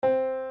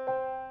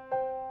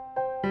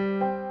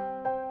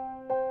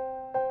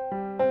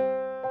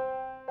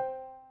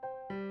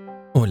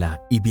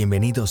Hola y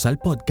bienvenidos al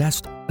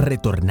podcast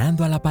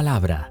Retornando a la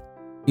Palabra.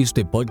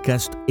 Este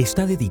podcast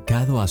está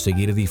dedicado a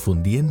seguir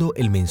difundiendo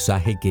el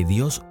mensaje que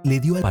Dios le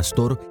dio al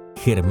pastor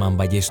Germán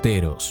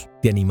Ballesteros.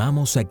 Te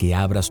animamos a que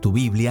abras tu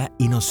Biblia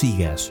y nos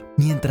sigas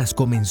mientras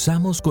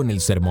comenzamos con el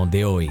sermón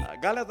de hoy.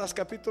 Gálatas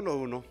capítulo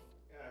 1.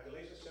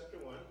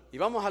 Y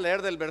vamos a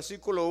leer del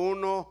versículo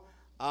 1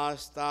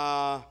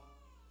 hasta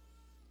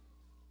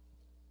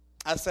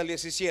el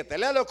 17.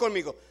 Léalo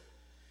conmigo.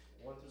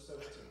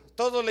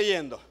 Todos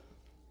leyendo.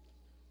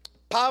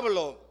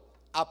 Pablo,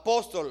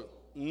 apóstol,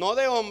 no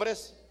de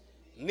hombres,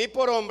 ni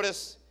por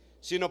hombres,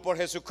 sino por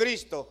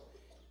Jesucristo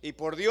y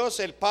por Dios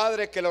el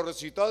Padre que lo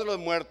resucitó de los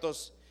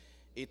muertos,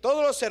 y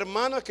todos los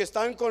hermanos que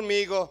están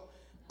conmigo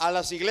a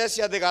las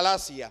iglesias de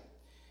Galacia.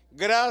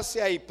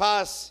 Gracia y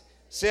paz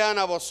sean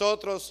a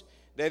vosotros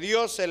de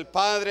Dios el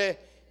Padre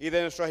y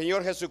de nuestro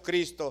Señor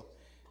Jesucristo,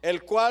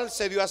 el cual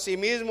se dio a sí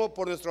mismo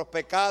por nuestros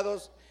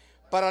pecados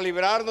para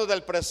librarnos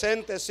del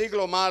presente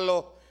siglo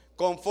malo,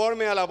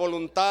 conforme a la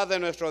voluntad de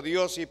nuestro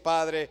Dios y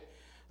Padre,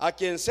 a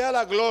quien sea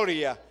la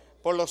gloria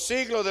por los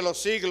siglos de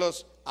los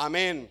siglos.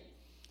 Amén.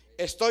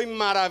 Estoy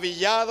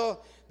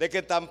maravillado de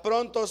que tan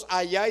pronto os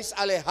hayáis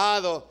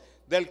alejado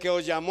del que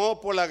os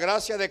llamó por la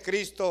gracia de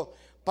Cristo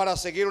para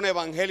seguir un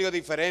evangelio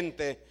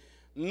diferente.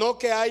 No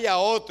que haya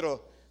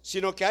otro,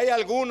 sino que hay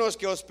algunos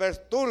que os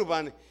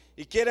perturban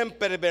y quieren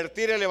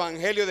pervertir el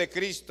evangelio de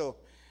Cristo.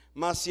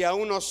 Mas si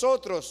aún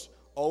nosotros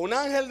o un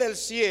ángel del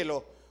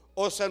cielo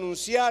os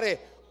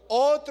anunciare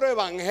otro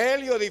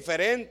evangelio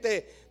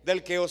diferente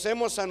del que os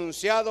hemos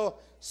anunciado,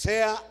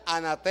 sea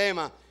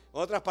anatema. En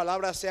otras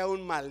palabras, sea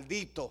un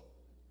maldito.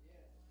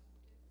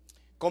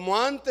 Como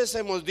antes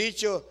hemos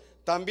dicho,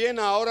 también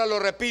ahora lo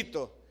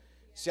repito: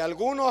 si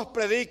alguno os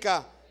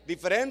predica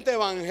diferente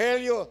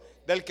evangelio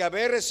del que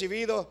habéis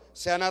recibido,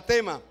 sea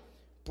anatema.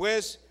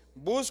 Pues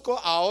busco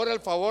ahora el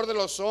favor de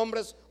los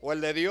hombres o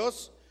el de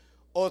Dios,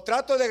 o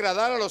trato de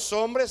agradar a los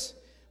hombres.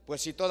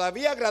 Pues si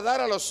todavía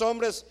agradara a los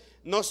hombres,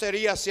 no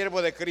sería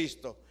siervo de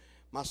Cristo.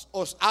 Mas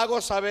os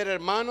hago saber,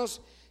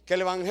 hermanos, que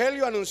el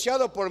evangelio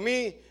anunciado por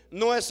mí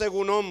no es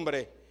según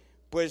hombre,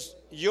 pues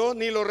yo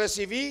ni lo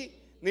recibí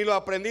ni lo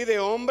aprendí de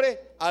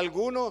hombre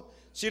alguno,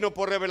 sino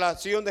por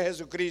revelación de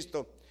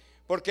Jesucristo.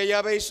 Porque ya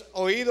habéis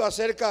oído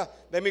acerca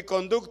de mi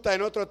conducta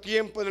en otro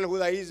tiempo en el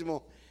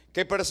judaísmo,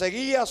 que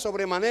perseguía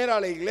sobremanera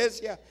a la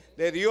iglesia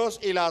de Dios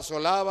y la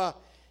asolaba,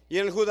 y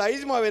en el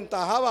judaísmo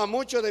aventajaba a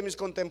muchos de mis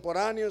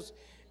contemporáneos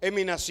en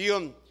mi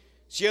nación,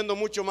 siendo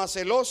mucho más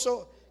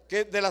celoso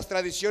que de las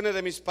tradiciones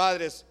de mis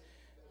padres.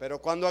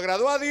 Pero cuando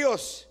agradó a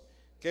Dios,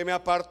 que me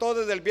apartó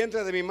desde el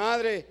vientre de mi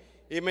madre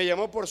y me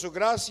llamó por su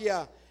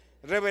gracia,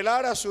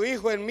 revelar a su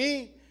Hijo en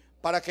mí,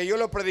 para que yo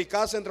lo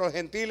predicase entre los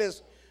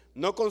gentiles,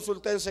 no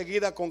consulté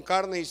enseguida con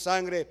carne y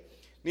sangre,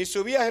 ni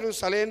subí a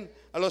Jerusalén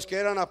a los que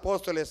eran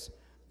apóstoles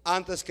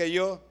antes que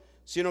yo,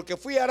 sino que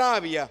fui a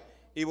Arabia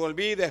y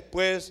volví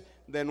después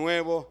de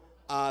nuevo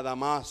a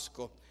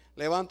Damasco.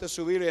 Levante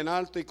su Biblia en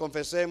alto y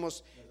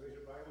confesemos.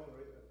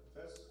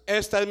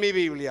 Esta es mi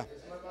Biblia.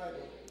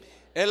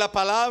 Es la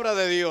palabra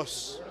de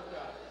Dios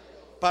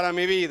para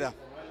mi vida.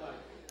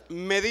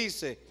 Me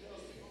dice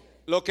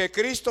lo que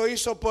Cristo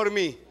hizo por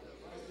mí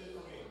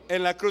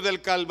en la cruz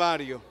del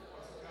Calvario.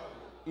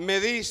 Me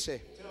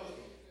dice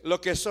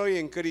lo que soy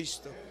en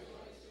Cristo.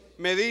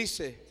 Me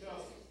dice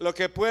lo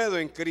que puedo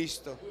en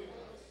Cristo.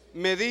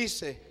 Me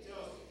dice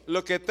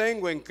lo que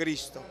tengo en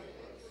Cristo.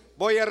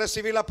 Voy a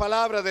recibir la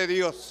palabra de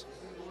Dios.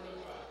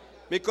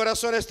 Mi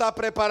corazón está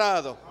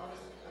preparado.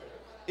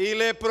 Y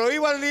le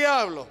prohíbo al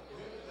diablo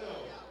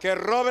que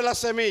robe la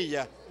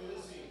semilla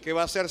que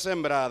va a ser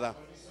sembrada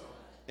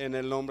en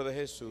el nombre de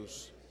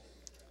Jesús.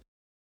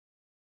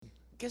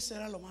 ¿Qué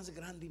será lo más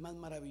grande y más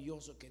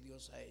maravilloso que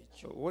Dios ha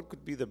hecho? What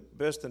could be the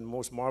best and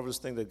most marvelous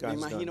thing that Me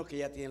God's imagino done? que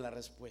ya tienen la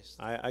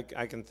respuesta.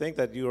 I can think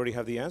that you already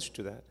have the answer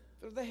to that.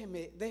 Pero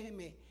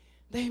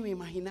déjeme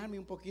imaginarme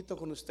un poquito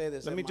con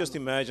ustedes, Let me just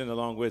hermano, imagine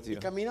along with y you.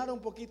 caminar un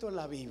poquito en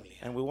la Biblia.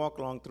 And we walk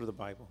along through the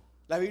Bible.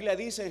 La Biblia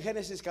dice en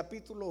Génesis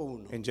capítulo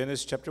 1 In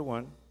Genesis chapter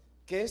 1,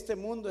 que este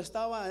mundo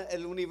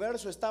el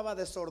universo estaba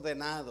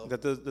desordenado,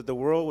 that the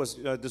world was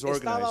estaba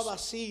disorganized.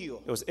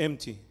 vacío, It was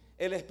empty.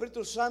 el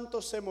Espíritu Santo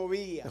se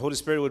movía. The Holy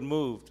Spirit would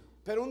move.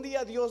 Pero un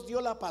día Dios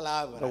dio la But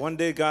palabra one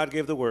day God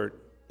gave the word,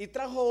 y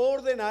trajo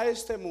orden a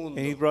este mundo.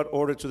 and He brought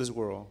order to this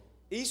world.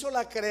 Hizo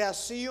la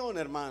creación,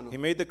 hermano. He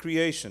made the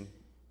creation.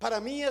 Para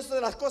mí es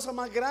de las cosas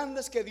más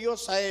grandes que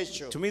Dios ha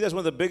hecho. To me, that's one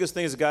of the biggest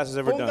things God has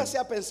ever done. Póngase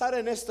a pensar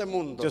en este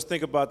mundo, Just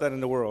think about that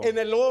in the world, en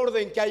el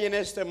orden que hay en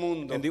este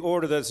mundo, in the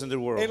order that's in the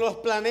en world, los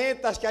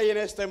planetas que hay en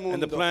este and the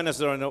mundo, planets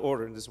that are in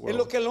order in this en lo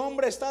world, que el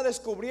hombre está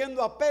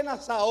descubriendo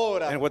apenas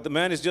ahora, and what the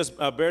man is just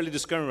barely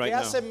discovering right que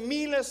now. hace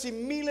miles y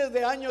miles de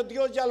años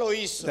Dios ya lo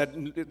hizo. That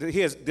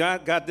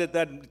God did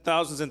that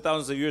thousands and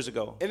thousands of years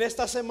ago. En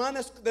esta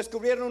semana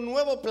descubrieron un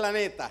nuevo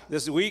planeta.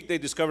 This week they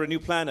discovered a new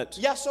planet.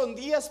 Ya son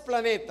 10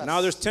 planetas. Now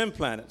there's 10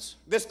 planets.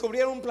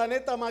 Descubrieron un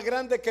planeta más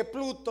grande que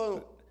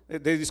Pluto.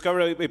 They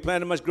discovered a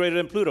planet much greater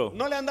than Pluto.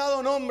 No le han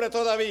dado nombre They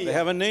todavía,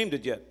 haven't named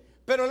it yet.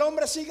 Pero el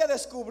hombre sigue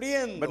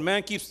descubriendo. But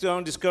man keeps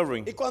on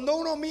discovering. Y cuando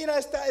uno mira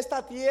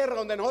esta tierra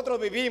donde nosotros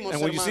vivimos,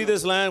 And when you see hermano,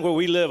 this land where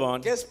we live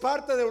on, que es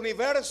parte del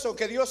universo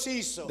que Dios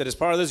hizo, that is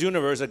part of this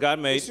universe that God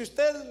y made, si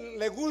usted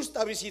le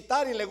gusta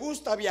visitar y le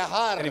gusta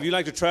viajar, and if you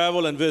like to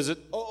travel and visit,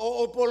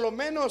 o por lo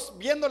menos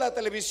viendo la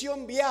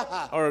televisión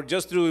viaja, or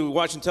just through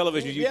watching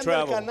television, you viendo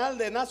el travel, canal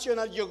de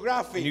National and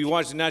Geographic you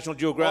watch the National o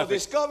Geographic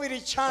Discovery or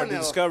the Channel,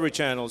 Discovery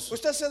channels,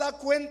 usted se da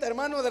cuenta,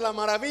 hermano, de la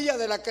maravilla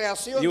de la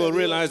creación you de will Dios.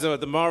 realize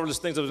the marvelous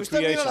things of the Usted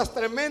mira creation. las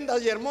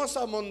tremendas y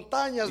hermosas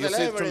montañas You del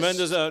see Everest,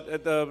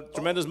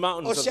 tremendous o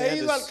mountains of se the ha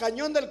ido al Andes,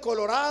 Cañón del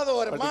Colorado,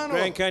 or the hermano,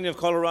 Grand Canyon of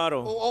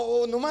Colorado,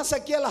 o nomás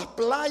aquí a las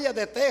playas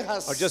de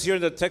Texas, or just here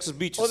in the Texas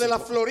beaches, o de la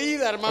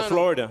Florida, or hermano.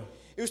 Florida.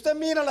 Y usted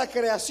mira la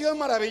creación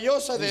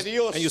maravillosa de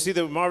Dios. And you see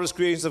the marvelous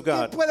creations of ¿Qué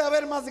God. puede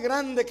haber más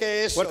grande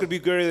que eso? What could be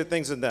greater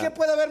things than ¿Qué that?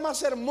 puede haber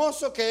más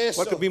hermoso que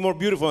eso? What could be more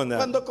beautiful than that?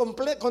 Cuando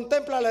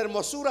contempla la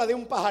hermosura de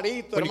un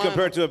pajarito, When you hermano,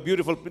 compare it to a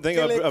beautiful thing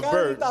que of le a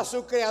bird canta a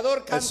su creador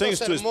that cantos sings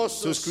to his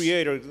hermosos.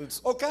 creator,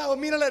 O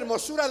mira la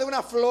hermosura de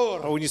una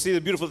flor. or when you see the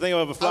beautiful thing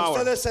of a A flower,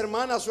 ustedes,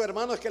 hermanas o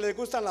hermanos que les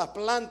gustan las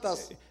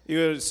plantas,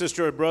 your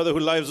sister or brother who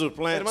lives with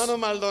plants, hermano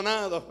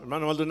Maldonado,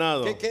 Hermano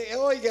Maldonado,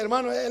 oiga,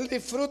 hermano, él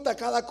disfruta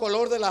cada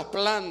color de las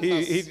plantas.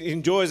 he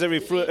enjoys every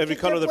fruit, every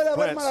 ¿Qué color of the puede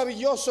haber plants.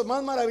 maravilloso,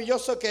 más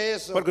maravilloso que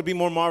eso? What could be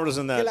more marvelous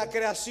than Que that? la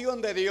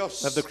creación de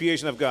Dios. Of the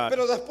creation of God.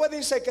 Pero después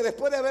dice que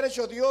después de haber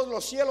hecho Dios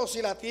los cielos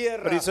y la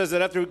tierra, But he says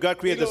that after God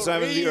created the los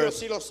sun and the ríos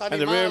earth y los and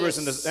the rivers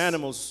and animales, the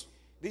animals,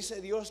 dice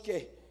Dios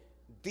que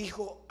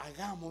dijo,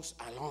 hagamos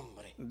al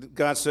hombre.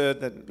 God said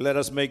that let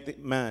us make the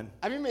man.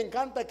 A mí me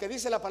encanta que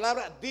dice la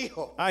palabra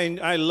dijo.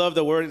 I love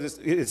the word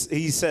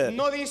he said.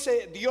 No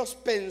dice Dios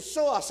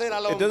pensó hacer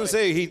al It hombre. doesn't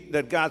say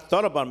that God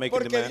thought about making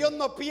the Porque Dios man,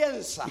 no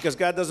piensa. because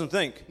God doesn't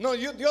think. No,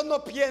 Dios no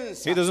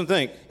piensa. He doesn't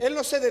think. Él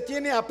no se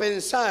detiene a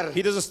pensar.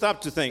 He doesn't stop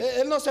to think.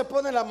 Él no se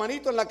pone la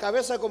manito en la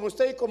cabeza como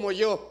usted y como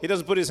yo. He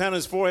doesn't put his hand on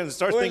his forehead and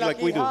start O en thinking la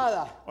like we do,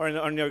 quijada. or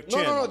on your No,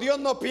 chin. no, Dios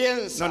no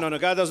piensa. No,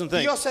 God doesn't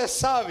think. Dios es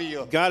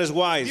sabio. God is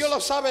wise. Dios lo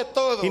sabe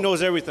todo. He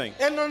knows everything.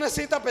 Él no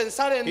necesita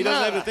pensar en He doesn't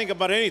have to nada. think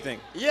about anything.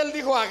 Y él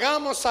dijo,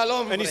 hagamos al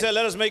hombre. And he said,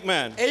 let us make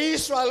man. E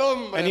hizo al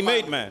hombre. And he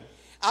hermano. made man.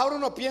 Ahora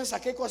uno piensa,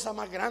 ¿qué cosa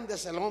más grande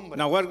es el hombre?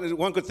 Now,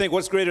 one could think,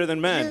 what's greater than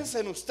man? Piense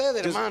en usted,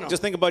 hermano.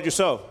 Just think about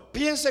yourself.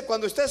 Piense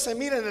cuando usted se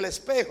mira en el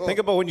espejo. Think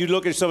about when you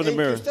look at yourself in the En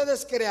que mirror, usted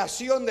es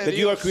creación de that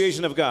you are Dios.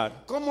 creation of God.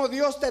 Cómo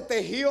Dios te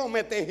tejió,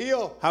 me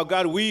tejió. How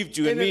God weaved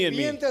you En and me el and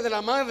me vientre de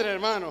la madre,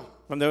 hermano.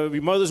 from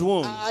the mother's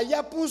womb.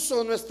 Allá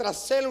puso nuestras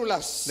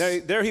células.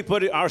 There he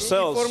put our Y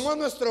cells, formó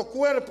nuestro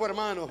cuerpo,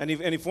 hermano. and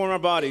he formed our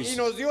Y bodies,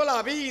 nos dio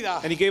la vida.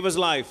 and he gave us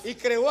life, Y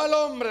creó al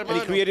hombre, and he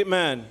hermano. created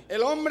man.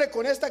 El hombre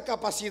con esta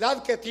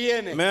capacidad que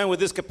tiene. Man with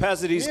this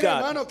capacity he's Mire, got.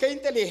 hermano, qué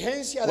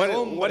inteligencia de What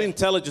hombre.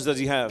 intelligence does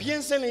he have?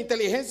 Piensa en la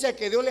inteligencia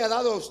que Dios le ha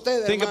dado a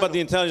usted, Think about hermano. the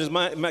intelligence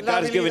La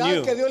God has given habilidad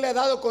you, que Dios le ha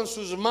dado con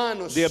sus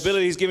manos. the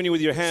ability he's given you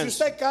with your Si hands.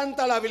 usted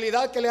canta, la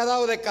habilidad que le ha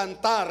dado de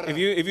cantar. If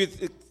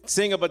you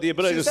sing about the Si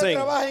ability to usted sing,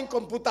 trabaja en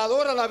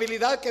computadora, la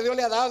habilidad que Dios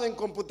le ha dado en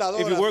computadora.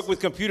 if you work with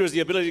computers, the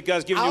ability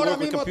God's given you to Ahora work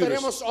with mismo computers.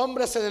 tenemos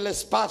hombres en el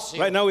espacio.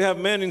 Right now we have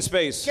men in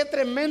space. Qué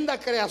tremenda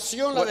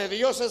creación la de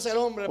Dios es el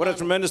hombre, What a hermano.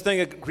 tremendous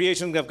thing a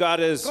creation of God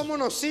is. Cómo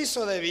nos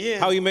hizo de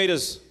bien. How he made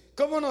us.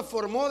 Cómo nos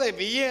formó de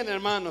bien,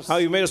 hermanos. How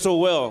he made us so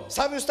well.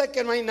 ¿Sabe usted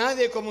que no hay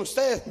nadie como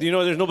usted? Do you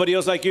know there's nobody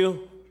else like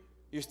you?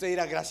 Y usted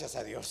dirá gracias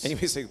a Dios. And you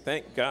may say,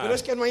 thank Pero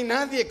es God. que no hay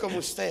nadie como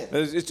usted.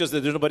 It's just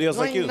that there's nobody else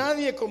No like hay you.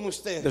 nadie como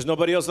usted. There's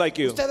nobody else like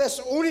you. Usted es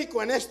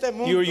único en este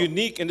mundo. You're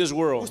unique in this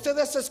world. Usted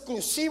es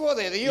exclusivo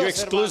de Dios, You're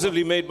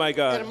exclusively made by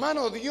God.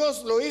 hermano. Hermano,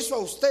 Dios lo hizo a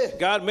usted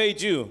God made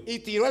you, y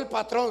tiró el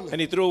patrón.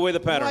 and he threw away the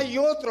No pattern. hay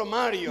otro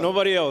Mario.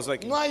 Nobody else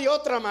like you. No hay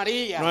otra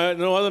María.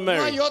 No other No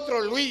hay Mary.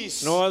 otro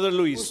Luis. No other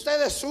Luis.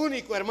 Usted es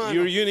único, hermano.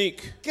 You're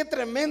unique. Qué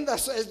tremenda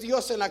es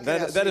Dios en la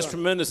creación. That is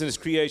tremendous in his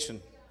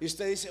creation. Y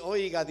usted dice,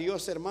 oiga,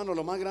 Dios, hermano,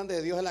 lo más grande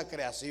de Dios es la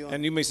creación.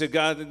 And you may say,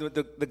 God,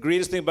 the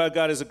greatest thing about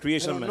God is the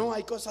creation Pero of no, man.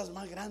 hay cosas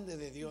más grandes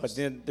de Dios. But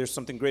then there's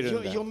something greater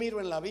than Yo that. miro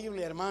en la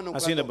Biblia, hermano, I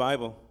see in the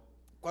cuando, Bible,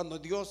 cuando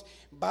Dios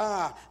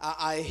va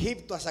a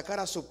Egipto a sacar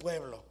a su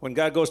pueblo when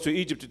God goes to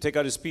Egypt to take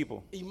out his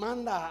people, y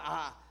manda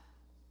a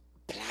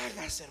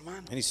plagas,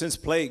 hermano. and he sends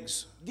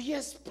plagues,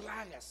 10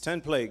 plagas.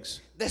 10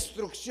 plagues,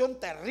 Destrucción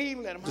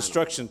terrible, hermano.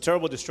 destruction,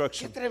 terrible Qué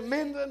destruction.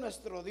 tremendo es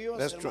nuestro Dios,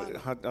 That's hermano.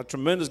 how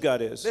tremendous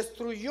God is.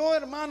 Destruyó,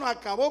 hermano,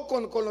 acabó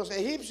con los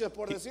egipcios,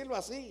 por decirlo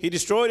así. He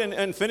destroyed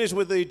and finished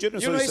with the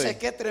Egyptians, Y so uno to dice, say.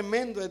 qué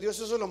tremendo es Dios,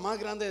 eso es lo más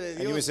grande de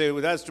And you may Dios. say,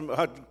 well, that's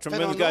how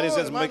tremendous God is. That's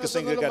the hermano, biggest eso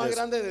thing no es that lo God más is.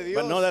 grande de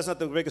But no, Dios. that's not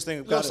the biggest thing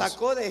Lo God is.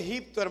 sacó de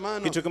Egipto,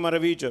 hermano. He took him out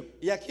of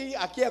Egypt. Y aquí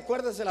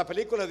acuérdense la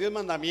película de 10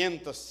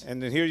 mandamientos. And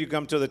then here you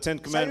come to the 10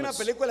 Si hay una Commandments.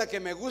 película que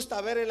me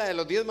gusta ver, es la de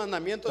los 10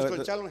 mandamientos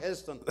con Charlton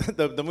Heston.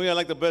 The movie I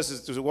like the best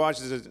is to watch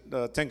is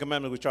the 10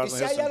 Commandments with Y Charles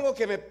si hay Heston. algo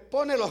que me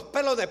pone los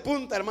pelos de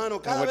punta, hermano,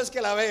 cada what- vez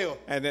que la veo,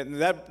 And then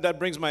that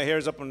brings my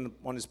hairs up on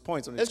his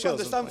points, on his es cuando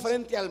chills. están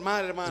frente al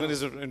mar, When hermano.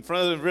 he's in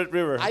front of the Red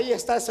River. Ahí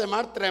está ese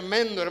mar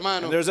tremendo,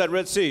 hermano. And there's that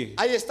Red Sea.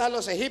 Ahí están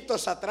los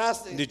egipcios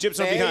atrás de The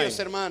Egyptians de behind. ellos,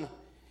 hermano.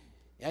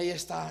 Y ahí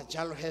está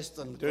Charles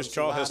Heston. There's con su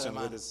Charles vara, Heston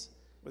hermano.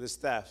 with his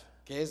staff.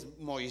 que es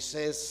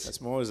Moisés.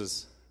 That's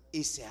Moses.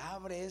 Y se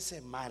abre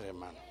ese mar,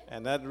 hermano.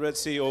 And that Red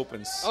Sea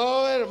opens.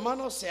 Oh,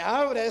 hermano, se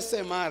abre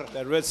ese mar.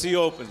 That Red Sea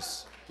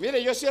opens.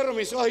 Mire, yo cierro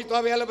mis ojos y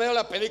todavía le veo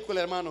la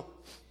película, hermano.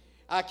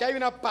 Aquí hay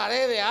una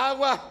pared de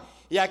agua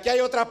y aquí hay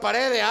otra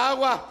pared de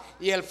agua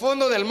y el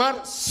fondo del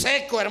mar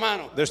seco,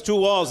 hermano. There's two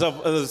walls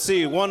of the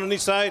sea, one on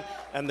each side,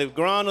 and the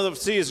ground of the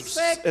sea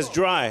is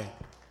dry.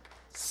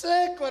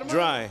 Seco, hermano.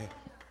 Dry.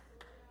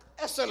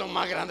 Eso es lo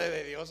más grande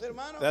de Dios,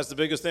 hermano. That's the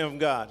biggest thing of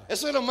God.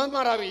 Eso es lo más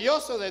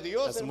maravilloso de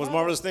Dios, That's the most hermano.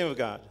 marvelous thing of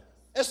God.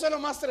 Eso es lo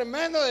más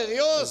tremendo de That's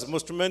Dios. the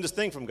most tremendous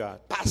thing from God.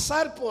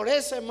 Pasar por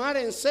ese mar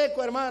en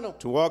seco, hermano.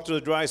 To walk through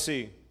the dry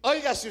sea.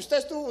 Oiga, si usted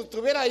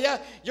estuviera allá,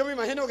 yo me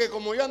imagino que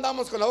como yo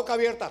andamos con la boca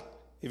abierta,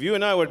 If you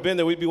and I would been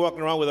there, we'd be walking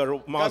around with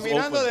our mouths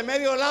caminando open. de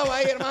medio lado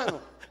ahí, hermano.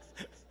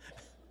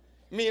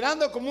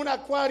 Mirando como un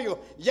acuario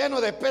lleno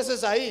de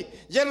peces ahí,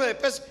 lleno de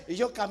peces. Y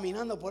yo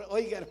caminando por,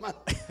 oiga, hermano.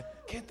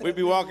 qué We'd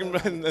be tremendo. walking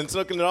and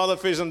looking at all the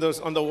fish on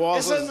the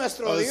walls Ese es of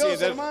nuestro the sea. Dios,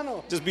 That-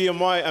 hermano. Just be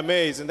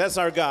amazed. And that's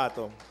our God,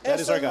 though. That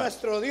is Eso our es God.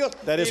 nuestro Dios.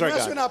 That is y our no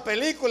es God. una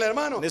película,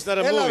 hermano. And it's not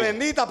a es la movie.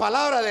 bendita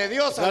palabra de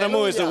Dios. It's not a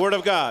movie, it's the aleluya. Word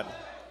of God.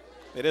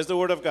 It is the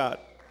Word of God.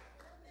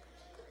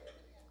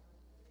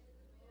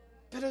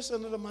 Pero eso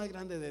no es lo más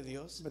grande de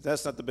Dios. But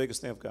that's not the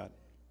biggest thing of God.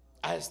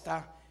 Ahí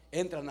está.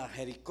 Entran a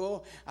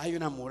Jericó. Hay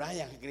una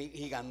muralla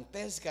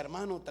gigantesca,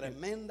 hermano,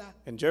 tremenda.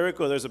 In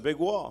Jericho, there's a big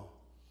wall.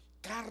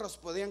 Carros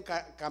podían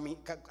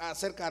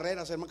hacer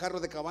carreras, hermano,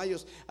 carros de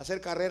caballos,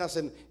 hacer carreras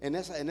en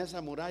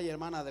esa muralla,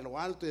 hermana, de lo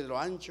alto y de lo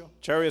ancho.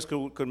 Chariots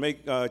could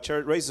make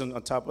chariot races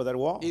on top of that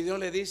wall. Y Dios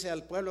le dice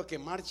al pueblo que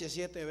marche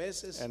 7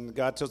 veces, And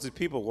God tells his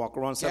people, walk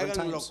around que 7 hagan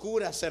times.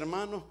 locuras,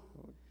 hermano,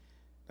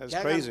 That's que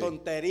hagan crazy.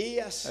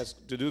 tonterías, That's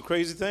to do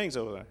crazy things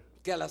over there.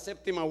 que a la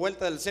séptima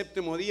vuelta del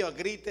séptimo día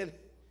griten.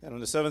 And on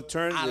the 7th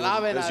turn,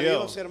 Alaben there's a yell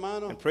Dios,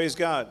 hermano. and praise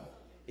God.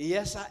 Y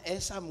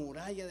esa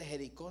muralla de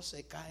Jericó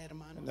se cae,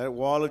 hermano. And that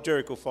wall of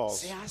Jericho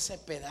falls, Se hace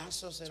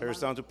pedazos, tears hermano.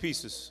 down to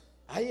pieces.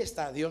 Ahí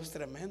está Dios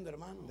tremendo,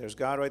 hermano. There's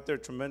God right there,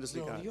 tremendously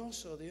God.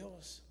 Glorioso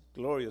Dios.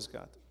 Glorious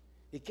God.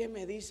 ¿Y qué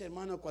me dice,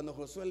 hermano, cuando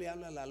Josué le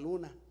habla a la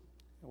luna?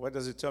 What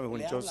does it tell me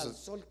when Le he habla al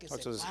sol que se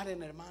tells us,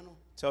 paren, hermano.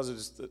 tells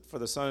us for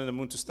the sun and the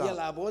moon to Y a stop?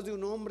 la voz de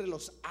un hombre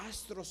los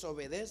astros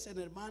obedecen,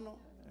 hermano.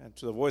 And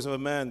to the voice of a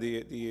man,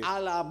 the A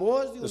la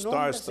voz de The un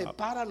hombre stars se stop.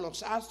 paran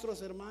los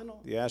astros,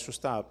 hermano. astro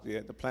stop,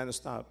 the planet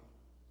stop.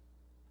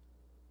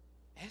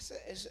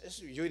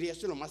 Yo diría,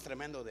 esto es lo más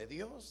tremendo de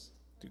Dios.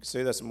 You could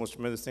say that's the most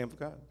tremendous thing of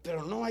God.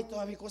 Pero no hay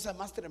todavía cosas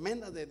más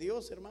tremendas de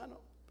Dios, hermano.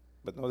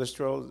 But no, there's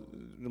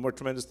the more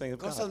tremendous thing of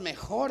Cosas God.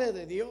 mejores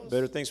de Dios.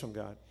 Better things from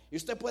God. Y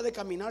usted puede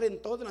caminar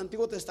en todo el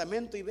Antiguo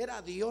Testamento y ver a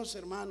Dios,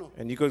 hermano.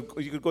 And you could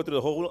go through the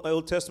whole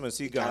Old Testament and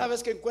see Cada God.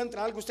 vez que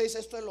encuentra algo, usted dice,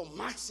 esto es lo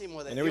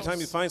máximo de And every Dios. time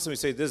you find something, you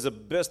say, this is the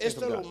best thing Esto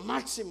from es lo God.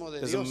 máximo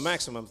de This is the Dios.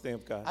 maximum thing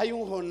of God. Hay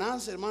un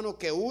Jonás, hermano,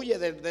 que huye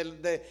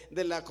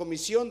de la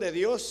comisión de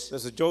Dios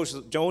There's a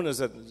Jonas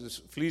that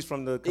flees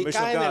from the y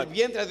commission cae of en el God,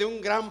 vientre de un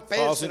gran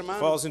pez,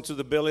 hermano. falls into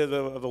the belly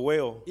of a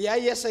whale. Y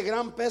ahí ese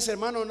gran pez,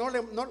 hermano,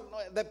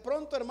 de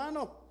pronto,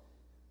 hermano,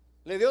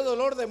 le dio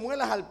dolor de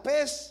muelas al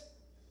pez.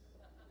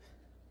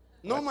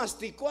 No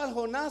masticó al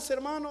Jonás,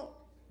 hermano.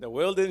 The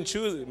whale didn't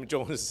chew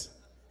Jonas.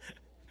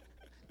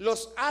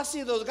 Los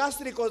ácidos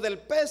gástricos del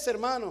pez,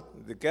 hermano,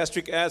 The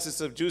gastric acids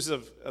of juices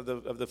of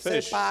the se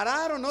fish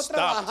pararon, no Stopped.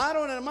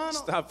 trabajaron, hermano.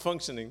 stopped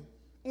functioning.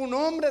 Un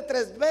hombre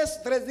 3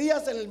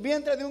 días en el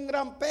vientre de un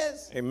gran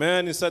pez. A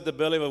man inside the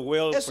belly of a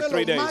whale Eso for es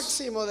 3 lo days.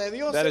 máximo de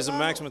Dios, That is the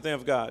hermano. maximum thing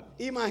of God.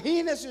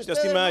 Imagínese usted,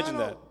 Just imagine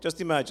hermano. that.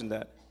 Just imagine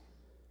that.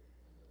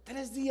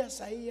 3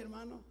 días ahí,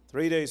 hermano.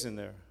 3 days in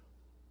there.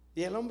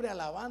 Y el hombre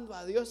alabando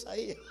a Dios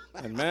ahí.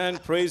 And man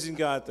praising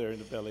God there in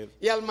the belly.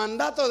 Y al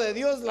mandato de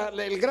Dios,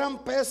 el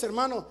gran pez,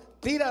 hermano,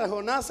 tira a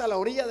Jonás a la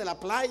orilla de la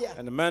playa.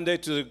 And the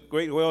mandate to the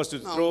great whales to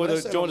No, throw hombre, the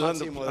eso es lo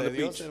Jonas on máximo the de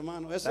Dios, beach.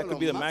 hermano. Eso That es could lo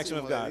be the maximum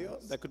máximo of de God.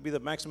 Dios. That could be the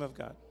maximum of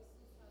God.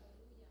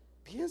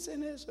 Piensa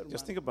en eso, hermano.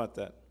 Just think about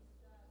that.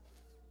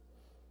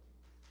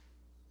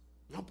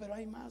 No, pero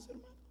hay más,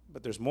 hermano.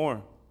 But there's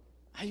more.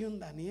 Hay un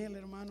Daniel,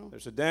 hermano.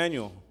 There's a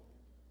Daniel.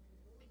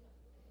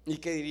 ¿Y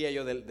qué diría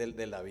yo del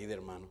David,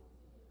 hermano?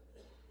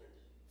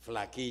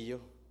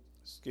 Flaquillo,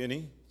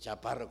 Skinny,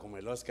 chaparro como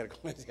el Oscar,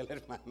 como decía la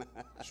hermana.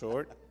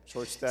 short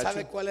 ¿Sabe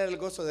stature. cuál era el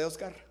gozo de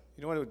Oscar?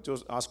 You know what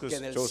Oscar's Que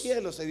en el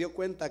cielo se dio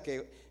cuenta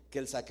que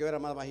el saqueo era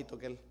más bajito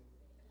que él.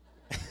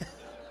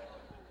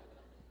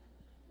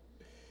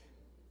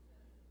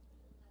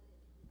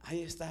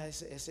 Ahí está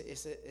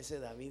ese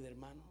David,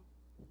 hermano,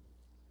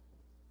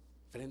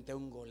 frente a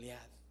un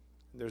Goliat,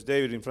 There's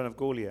David in front of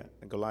Goliath,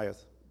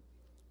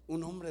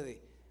 un hombre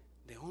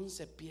de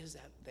 11 pies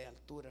de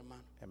altura,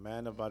 hermano. a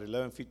man about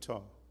 11 feet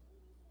tall.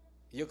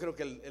 Yo creo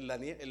que el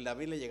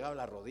David le llegaba a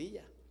la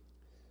rodilla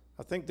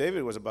I think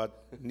David was about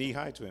knee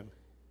high to him.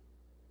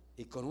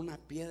 y con una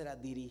piedra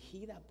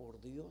dirigida por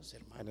Dios,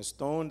 hermano. And a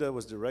stone that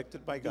was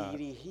directed by God.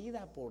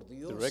 Dirigida por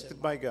Dios, Directed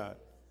hermano. by God.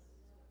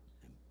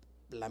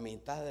 La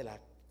mitad de la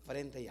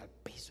frente y al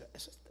piso.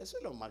 Eso es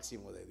lo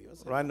máximo de Dios,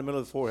 hermano. Right in the middle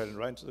of the forehead and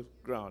right into the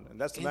ground. And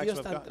that's the Qué maximum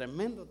Dios of tan God.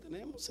 tremendo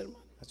tenemos, hermano.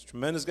 That's a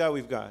tremendous God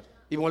we've got.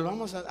 Y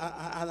volvamos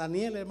a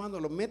Daniel, hermano,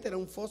 lo meten a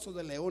un foso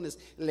de leones,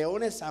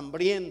 leones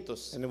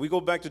hambrientos. And then we go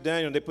back to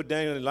Daniel, and they put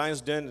Daniel in the lion's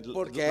den. The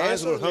Porque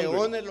lions were esos hungry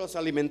leones los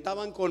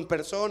alimentaban con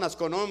personas,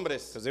 con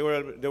hombres. because they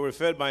were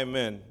fed by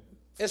men.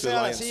 to Esa the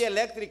era la lions. silla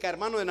eléctrica,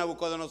 hermano, de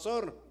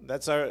Nabucodonosor.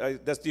 That's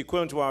the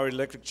equivalent to our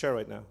electric chair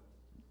right now.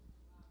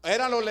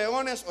 ¿Eran los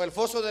leones o el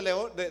foso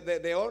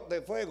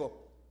de fuego?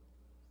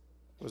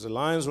 It was the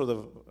lions or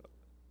the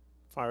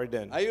fiery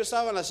den. Ahí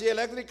usaban la silla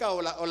eléctrica o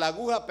la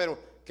aguja,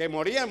 pero que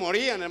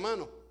morían,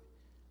 hermano.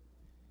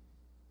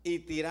 Y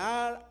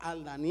tirar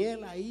al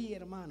Daniel ahí,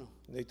 hermano,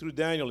 They threw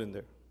Daniel in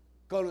there.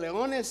 con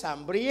leones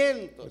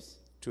hambrientos.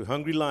 Two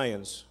hungry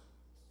lions.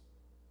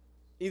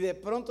 Y de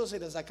pronto se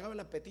les acaba el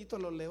apetito a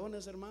los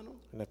leones, hermano.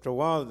 And after a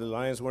while, the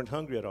lions weren't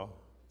hungry at all.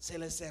 Se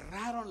les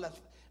cerraron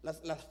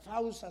las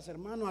fauces,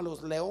 hermano, a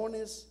los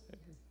leones.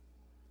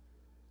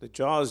 The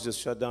jaws just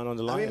shut down on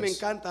the A mí me lions.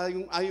 encanta,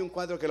 hay un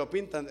cuadro que lo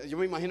pintan, yo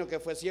me imagino que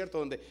fue cierto,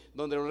 donde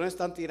los leones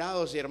están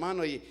tirados, y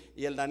hermano, y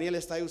el Daniel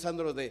está ahí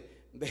usándolos de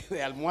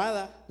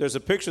almohada. There's a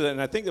picture that,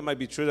 and I think it might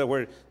be true, that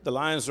where the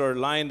lions are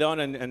lying down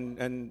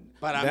and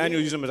Para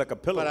Daniel mí- used them as like a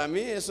pillow. Para mí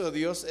eso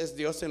es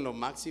Dios en lo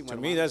máximo, To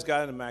me, hermano. that's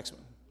God in the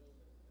maximum.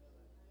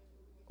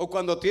 O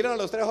cuando tiran a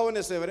los 3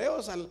 jóvenes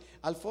hebreos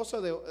al foso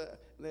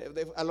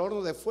al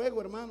horno de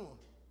fuego, hermano.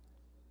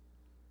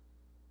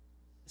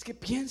 Es que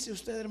piense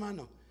usted,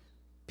 hermano,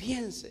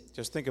 piense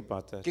Just think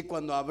about that. que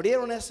cuando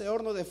abrieron ese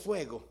horno de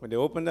fuego, When they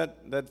opened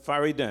that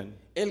fiery den,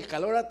 el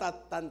calor era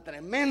tan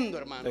tremendo,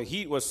 hermano, the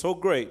heat was so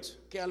great,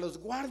 que a los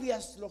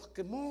guardias los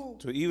quemó.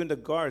 to even the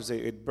guards,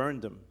 it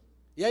burned them.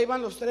 Y ahí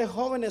van los 3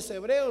 jóvenes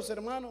hebreos,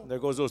 hermano, There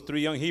goes those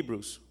 3 young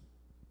Hebrews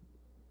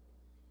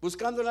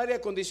buscando el aire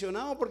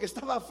acondicionado porque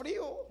estaba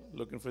frío.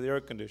 looking for the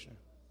air conditioner.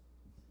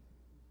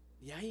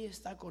 Y ahí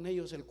está con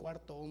ellos el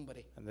 4º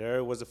hombre. And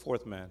there was the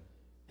 4th man.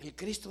 El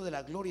Cristo de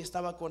la gloria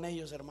estaba con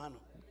ellos, hermano.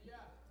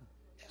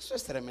 Eso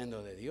es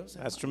tremendo de Dios,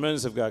 hermano. That's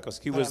tremendous of God, because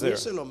he Para was mí there.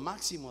 eso es lo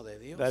máximo de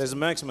Dios. That is the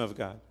maximum of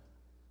God.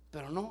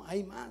 Pero no,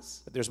 hay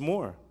más. But there's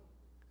more.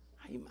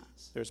 Hay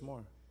más. There's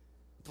more.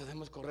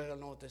 Podemos correr al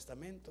Nuevo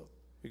Testamento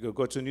We could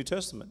go to the New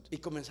Testament y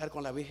comenzar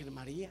con la Virgen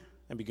María.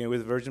 and begin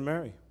with Virgin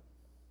Mary.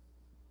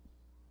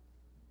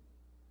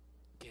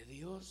 Que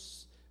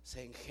Dios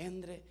se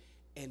engendre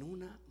en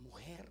una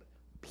mujer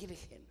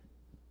virgen.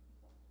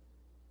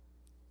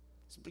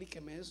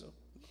 Explíqueme eso.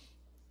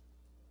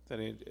 That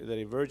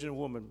a virgin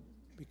woman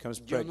becomes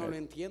Yo no lo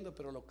pregnant. entiendo,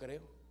 pero lo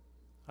creo.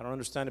 I don't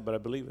understand it, but I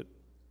believe it.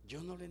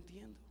 Yo no lo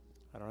entiendo.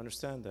 I don't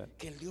understand that.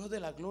 Que el Dios de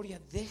la gloria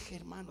deje,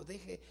 hermano,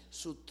 deje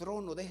su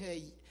trono,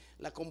 deje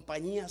la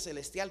compañía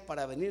celestial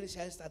para venirse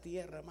a esta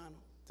tierra, hermano.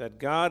 That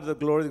God, the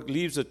glory,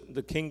 leaves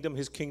the kingdom,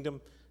 his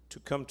kingdom, to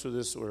come to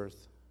this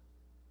earth.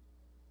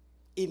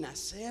 Y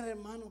nacer,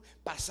 hermano,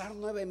 pasar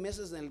 9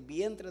 meses en el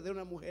vientre de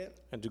una mujer.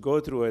 And to go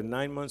through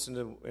 9 months in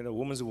a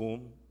woman's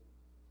womb.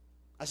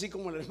 Así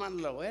como la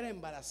hermana lo era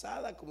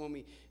embarazada, como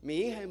mi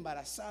hija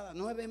embarazada,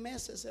 9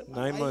 meses,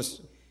 hermano. 9 Ahí,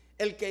 months.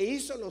 el que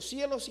hizo los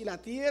cielos y la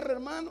tierra,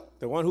 hermano.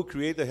 The one who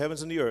created the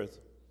heavens and the earth.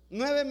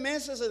 9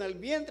 meses en el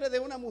vientre de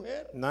una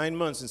mujer. 9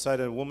 months inside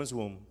a woman's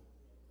womb.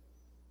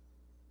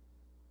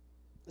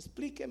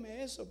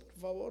 Explíqueme eso, por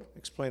favor.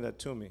 Explain that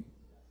to me.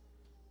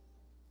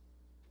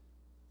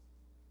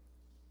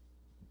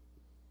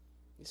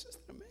 Eso es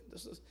tremendo.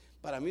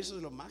 Para mí eso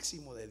es lo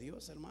máximo de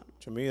Dios, hermano.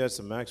 To me, that's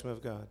the maximum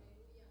of God.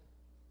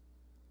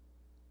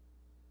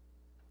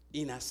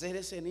 Y nacer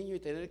ese niño y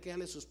tener que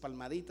darle sus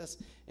palmaditas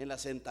en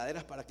las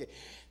sentaderas para que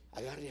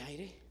agarre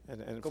aire.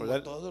 And Como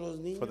todos los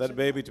niños. for that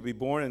hermano. baby to be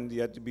born, and he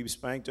had to be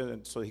spanked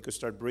and so he could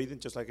start breathing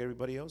just like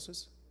everybody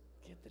else's.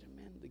 Qué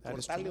tremendo. Y That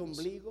is cortarle tremendous.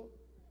 ombligo.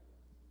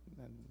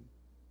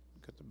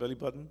 Got the belly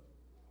button.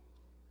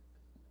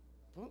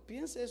 No,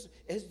 piense eso.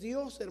 Es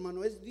Dios,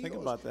 hermano, es Dios. Think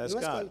about that. It's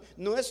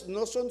No, es God.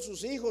 no son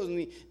sus hijos,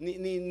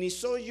 ni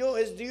soy yo,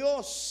 es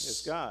Dios.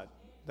 It's God.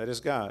 That is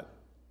God.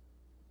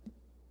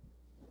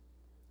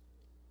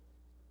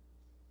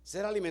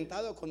 Ser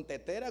alimentado con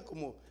tetera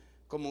como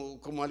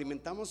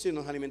alimentamos, si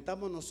nos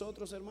alimentamos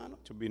nosotros, hermano.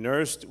 To be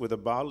nursed with a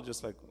bottle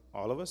just like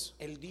all of us.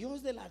 El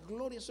Dios de la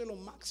gloria, eso es lo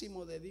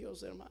máximo de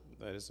Dios, hermano.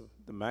 That is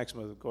the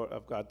maximum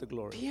of God, the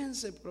glory.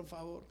 Piense, por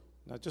favor.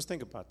 Now just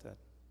think about that.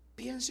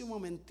 Piense un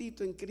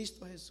momentito en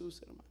Cristo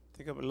Jesús, hermano.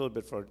 Think a little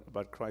bit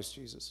about Christ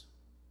Jesus.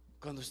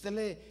 Cuando usted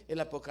lee el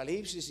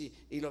Apocalipsis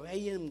y lo ve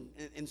ahí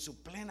en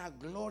su plena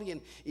gloria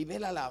y ve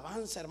la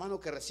alabanza, hermano,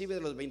 que recibe de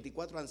los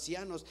 24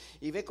 ancianos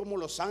y ve cómo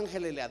los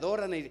ángeles le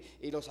adoran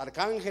y los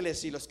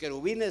arcángeles y los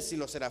querubines y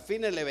los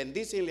serafines le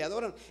bendicen y le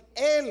adoran.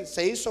 Él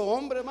se hizo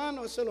hombre,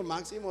 hermano, eso es lo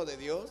máximo de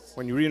Dios.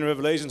 When you read in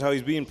Revelations how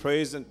he's being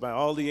praised by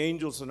all the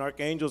angels and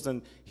archangels,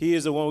 and he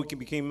is the one who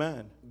became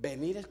man.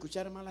 Venir a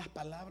escuchar malas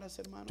palabras,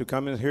 hermano, To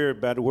come and hear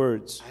bad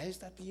words a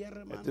esta tierra,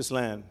 hermano. at this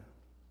land.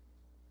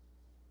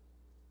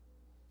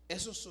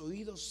 Esos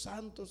oídos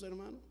santos,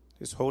 hermano.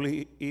 His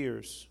holy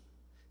ears.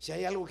 Si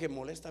hay algo que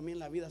molesta a mí en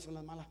la vida son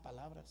las malas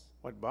palabras.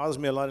 What bothers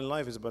me a lot in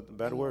life is about the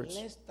bad Me words.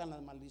 molestan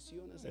las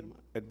maldiciones, hermano.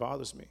 It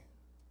bothers me.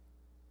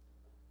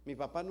 Mi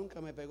papá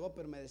nunca me pegó,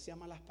 pero me decía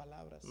malas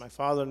palabras. My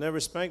father never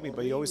spanked me,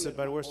 but he always said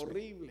bad Horrible, words to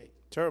me. horrible.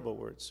 Terrible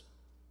words.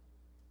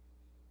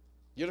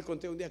 Yo les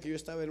conté un día que yo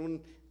estaba en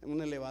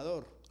un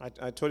elevador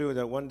I told you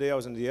that one day I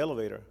was in the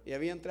elevator, y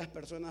habían 3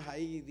 personas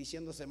ahí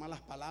diciéndose malas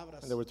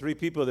palabras. and there were 3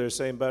 people there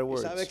saying bad ¿Y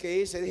words. sabe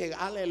qué hice? Dije,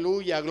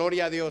 aleluya,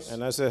 gloria a Dios.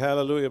 And I said,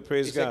 hallelujah, Y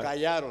praise se God.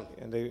 callaron.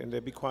 And they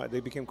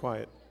became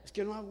quiet. Es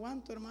que no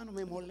aguanto, hermano,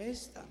 me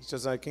molesta. It's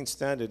just I can't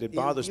stand it. It Y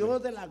el bothers me.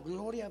 Dios de la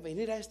gloria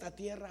venir a esta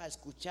tierra a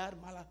escuchar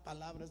malas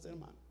palabras,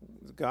 hermano.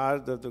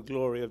 God of the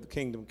glory of the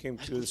kingdom came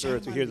to this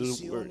earth to hear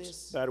those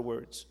words, bad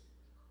words.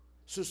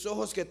 Sus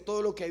ojos que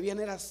todo lo que veían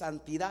era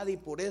santidad y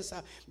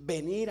pureza,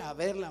 venir a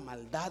ver la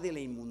maldad y la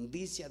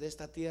inmundicia de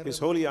esta tierra. His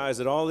holy eyes,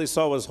 that all they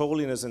saw was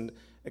holiness, and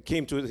it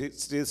came to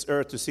this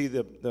earth to see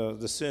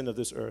the sin of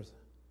this earth.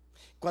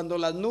 Cuando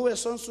las nubes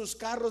son sus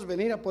carros,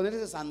 venir a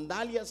ponerse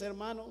sandalias,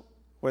 hermano.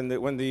 When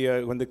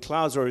the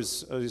clouds are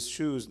his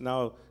shoes,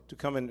 now to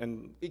come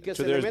and Y que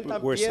to se le theirs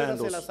metan wear piedras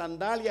en la sandals.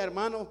 sandalia,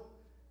 hermano.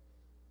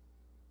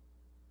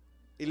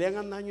 Y le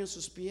hagan daño en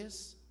sus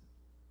pies.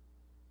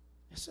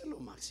 Eso es lo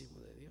máximo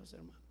de Dios,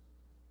 hermano.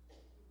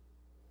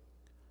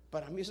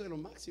 Para mí eso es lo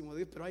máximo de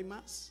Dios, pero hay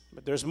más.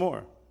 But there's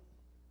more.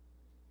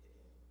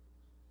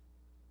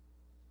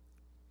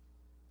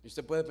 Y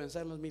usted puede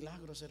pensar en los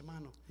milagros,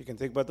 hermano. You can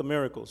think about the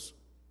miracles.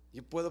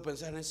 Yo puedo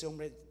pensar en ese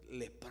hombre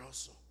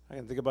leproso. I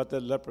can think about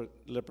that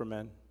leper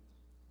man.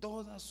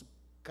 Toda su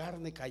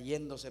carne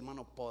cayéndose,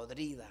 hermano,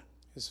 podrida.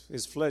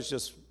 His flesh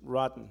just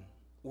rotten.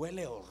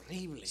 Huele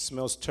horrible.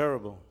 Smells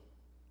terrible.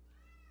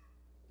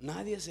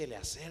 Nadie se le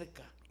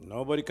acerca.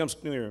 Nobody comes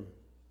near him,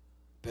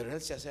 Pero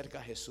él se acerca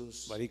a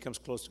Jesús. but he comes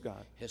close to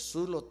God.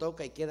 Jesús lo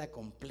toca y queda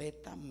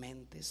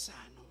completamente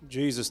sano.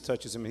 Jesus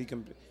touches him, he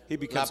La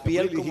becomes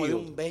piel completely como de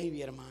healed. un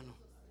baby, hermano.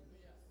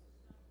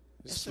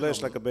 His Eso flesh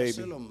es lo- like a baby.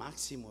 Eso es lo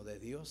máximo de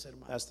Dios,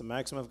 hermano. That's the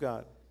maximum of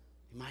God.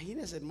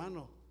 Imagínese,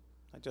 hermano.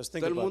 I just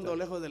think Todo el about mundo that.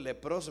 lejos del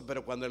leproso,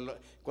 pero cuando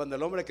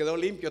el hombre quedó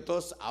limpio,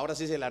 todos ahora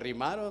sí se le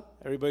arrimaron.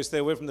 Everybody stay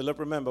away from the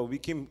leper man, but we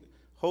became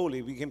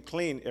holy, we became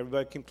clean,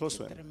 everybody came close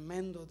to him.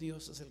 Tremendo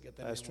Dios es el que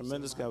tenemos. That's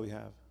tremendous hermano. God we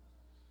have.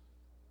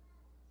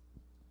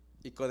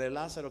 Y con el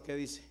Lázaro, ¿qué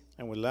dice?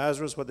 And with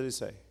Lazarus, what did he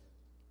say?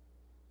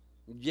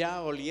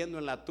 Ya oliendo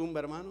en la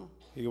tumba, hermano.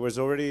 He was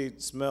already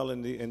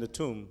smelling in the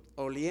tomb,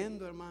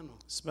 Oliendo, hermano.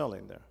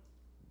 smelling there.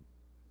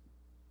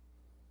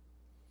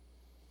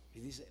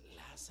 Y dice,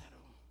 Lázaro.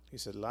 He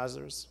said,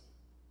 Lazarus.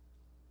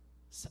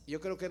 Yo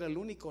creo que era el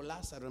único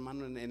Lázaro,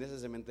 hermano, en ese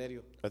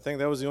cementerio. I think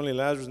that was the only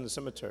Lazarus in the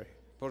cemetery.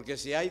 Porque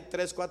si hay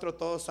 3, 4,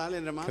 todos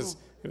salen, hermano. Because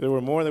if there were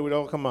more, they would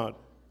all come out.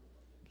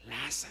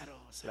 Lázaro.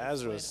 sal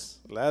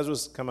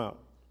Lazarus, come out.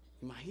 fuera.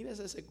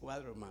 Imagínese ese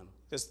cuadro, hermano.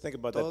 Just think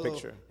about that Todo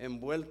picture.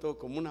 envuelto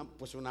como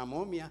una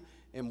momia,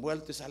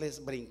 envuelto y sales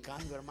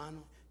brincando,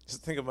 hermano.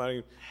 Just think about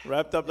it,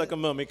 wrapped up like a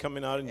mummy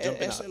coming out and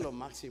jumping Eso es out. lo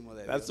máximo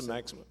de That's Dios. the hermano.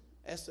 maximum.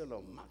 Eso es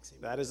lo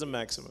máximo. That is the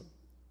maximum.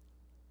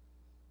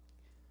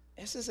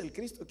 Ese es el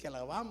Cristo que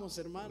alabamos,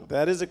 hermano.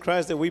 That is the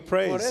Christ that we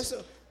praise.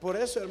 Por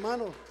eso,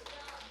 hermano.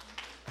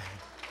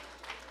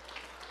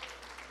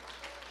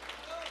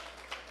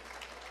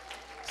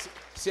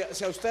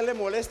 Si a usted le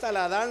molesta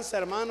la danza,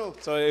 hermano,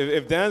 So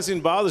if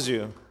dancing bothers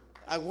you,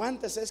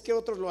 aguántese, es que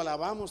otros lo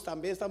alabamos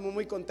también, estamos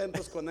muy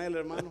contentos con él,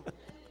 hermano.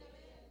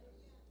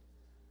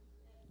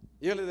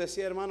 Yo le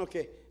decía, hermano,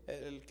 que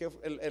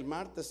el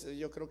martes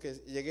yo creo que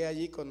llegué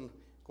allí con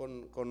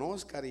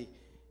Oscar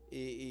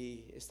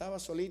y estaba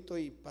solito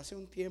y pasé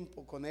un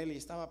tiempo con él y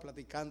estaba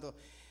platicando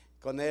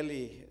con él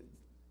y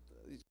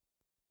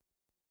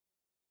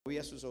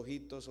movía sus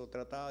ojitos o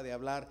trataba de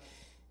hablar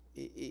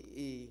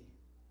y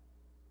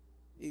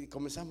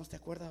comenzamos, ¿te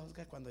acuerdas,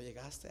 Oscar, cuando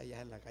llegaste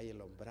allá en la calle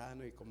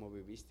Lombrano y cómo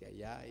viviste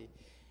allá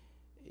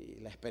y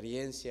la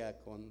experiencia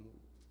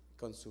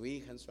con su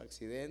hija en su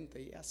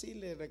accidente? Y así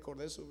le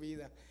recordé su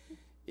vida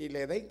y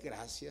le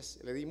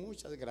di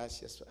muchas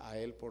gracias a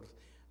él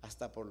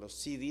hasta por los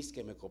CDs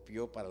que me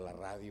copió para la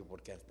radio,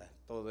 porque hasta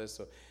todo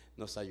eso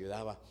nos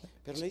ayudaba.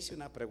 Pero le hice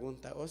una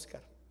pregunta,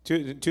 Oscar.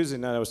 Tuesday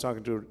night I was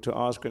talking to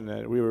Oscar,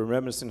 and we were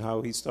reminiscing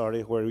how he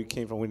started, where he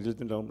came from when he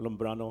lived in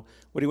Lombrano,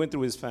 what he went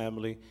through with his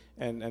family,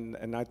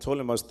 and I told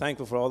him I was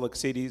thankful for all the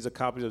CDs, the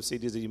copies of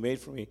CDs that he made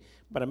for me,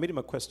 but I made him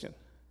a question.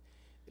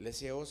 Le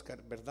decía, Oscar,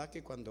 ¿verdad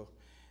que cuando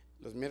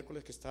los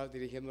miércoles que estaba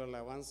dirigiendo la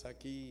alabanza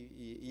aquí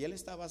y él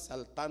estaba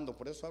saltando,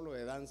 por eso hablo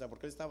de danza,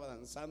 porque él estaba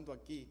danzando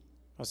aquí?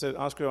 I said,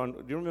 Oscar,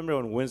 do you remember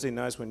on Wednesday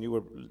nights when you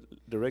were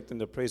directing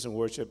the praise and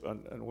worship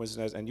on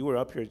Wednesday nights, and you were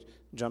up here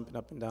jumping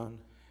up and down?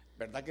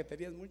 ¿Verdad que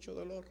tenías mucho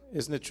dolor?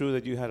 Isn't it true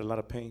that you had a lot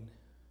of pain?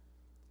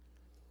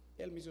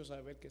 Y él me hizo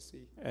saber que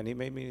sí. And he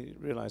made me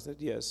realize that,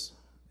 yes,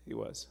 he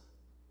was.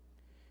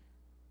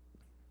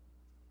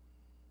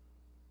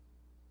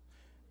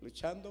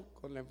 Luchando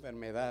con la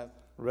enfermedad,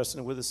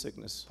 Wrestling with the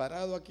sickness,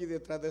 parado aquí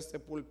detrás de este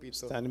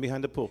púlpito standing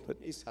behind the pulpit,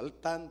 y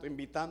saltando,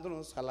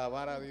 invitándonos a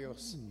alabar a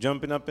Dios.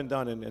 jumping up and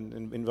down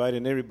and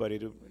inviting everybody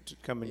to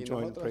come Y and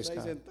join and nosotros praise ahí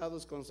God.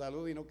 sentados con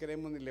salud y no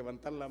queremos ni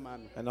levantar la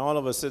mano. And all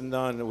of us sitting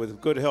down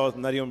with good health,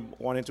 not even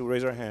wanting to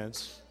raise our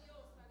hands.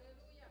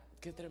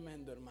 Qué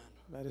tremendo, hermano.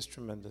 That is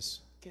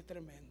tremendous. Qué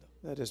tremendo.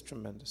 That is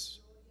tremendous.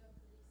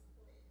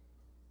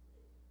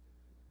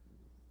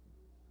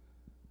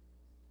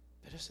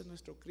 Pero ese es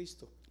nuestro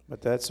Cristo.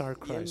 But that's our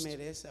Y Él Christ.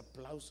 merece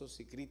aplausos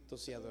y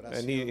gritos y And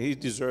adoración. he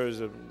deserves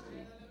Pero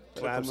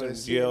claps como and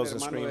decía el yells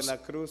and hermano de screams.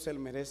 la cruz, Él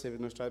merece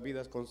nuestras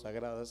vidas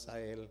consagradas a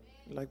Él.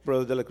 Like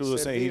Brother De La Cruz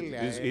was saying, Servirle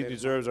a él, he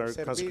deserves our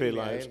hermano. consecrated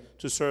Servirle a lives él.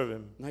 to serve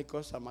Him. No hay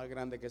cosa más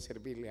grande que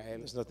servirle a Él.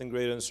 There's nothing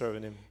greater than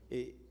serving Him.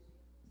 Y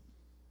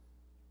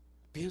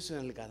pienso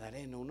en el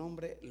Gadareno, un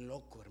hombre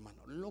loco,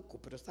 hermano, loco,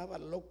 pero estaba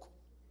loco.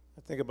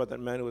 I think about that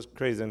man who was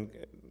crazy and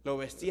Lo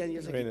vestían y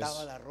él se Reines.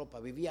 quitaba la ropa,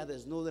 vivía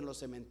desnudo en los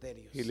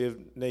cementerios. he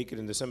lived naked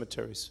in the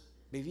cemeteries.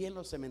 Vivía en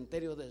los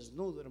cementerios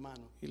desnudo,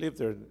 hermano. He lived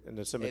there in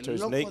the El cemeteries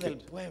loco del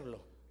naked. pueblo.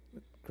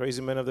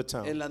 Crazy man of the En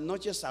town. las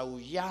noches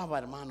aullaba,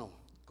 hermano,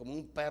 como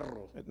un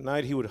perro. At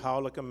night he would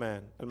howl like a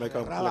man and like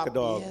Agarraba a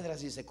dog.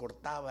 piedras y se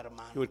cortaba, He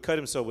hermano. would cut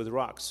himself with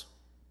rocks.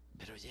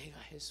 Pero llega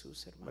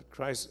Jesús, hermano, But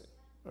Christ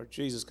or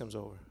Jesus comes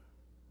over.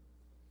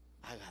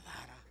 a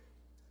Gadara.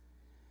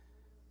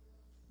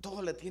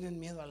 Todos le tienen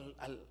miedo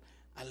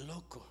al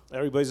loco.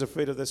 Everybody's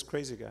afraid of this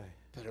crazy guy.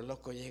 Pero el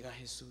loco llega a But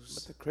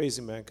Jesús the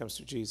crazy man comes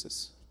to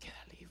Jesus. y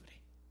queda libre.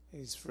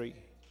 He's free.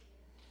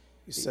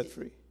 He's set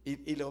free.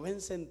 Y lo ven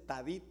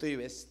sentadito y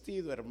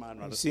vestido,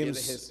 hermano, a You los see him,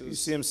 pies de you Jesús.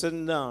 see him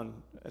sitting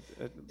down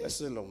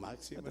Eso es lo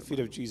máximo, at the feet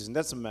hermano. of Jesus. And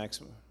that's the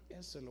maximum.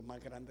 Eso es lo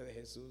más grande de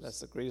Jesús. That's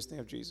the greatest thing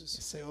of Jesus.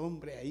 Ese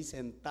hombre ahí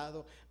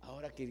sentado,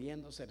 ahora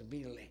queriendo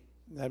servirle.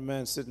 That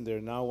man sitting there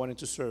now wanting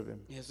to serve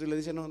him. Y Jesús le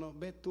dice, no,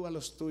 ve tú a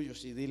los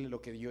tuyos y dile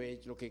lo que yo he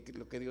hecho, lo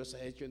que Dios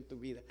ha hecho en tu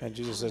vida. And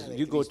Jesus Habla says, de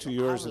you go Cristo, to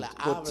yours habla, and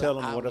go habla, tell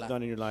him what I've habla.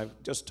 done in your life.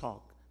 Just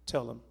talk.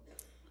 Tell him.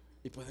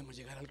 Y podemos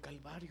llegar al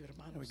Calvario, And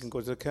we hermanos. can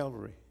go to the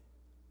Calvary.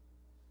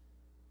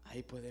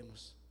 Ahí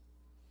podemos.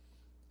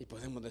 Y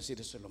podemos decir,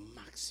 eso es lo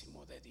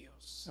máximo de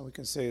Dios. And we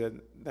can say that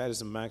that is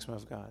the maximum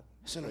of God.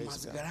 Eso es lo Praise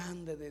más God.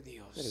 grande de That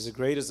is Dios. the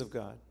greatest of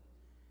God.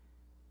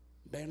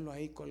 Verlo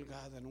ahí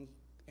colgado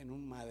en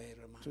un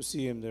madero, hermano. To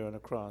see him there on a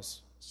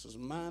cross. Sus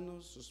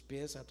manos, sus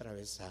pies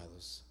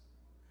atravesados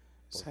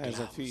His por hands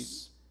and feet,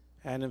 clavos.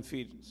 hand and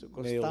feet Su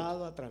nailed.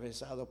 costado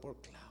atravesado por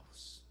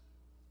clavos.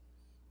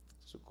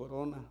 Su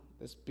corona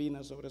de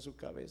espinas sobre su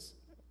cabeza.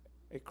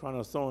 A crown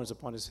of thorns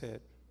upon his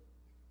head.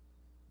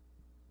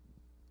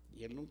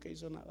 Y él nunca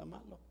hizo nada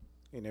malo.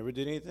 He never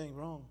did anything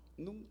wrong.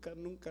 Nunca,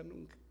 nunca,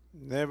 nunca.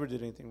 Never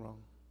did anything wrong.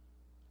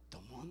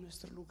 Tomó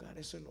nuestro lugar.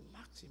 Eso es lo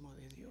máximo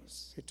de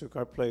Dios. He took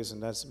our place,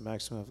 and that's the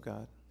maximum of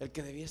God. El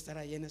que debía estar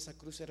ahí en esa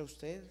cruz era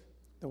usted.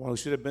 The one who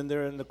should have been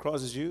there on the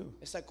cross is you.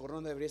 Esa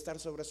corona debería estar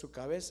sobre su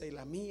cabeza y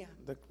la mía.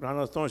 The crown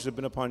of thorns should have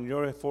been upon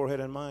your forehead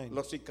and mine.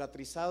 Los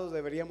cicatrizados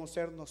deberíamos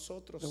ser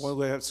nosotros. The one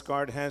who had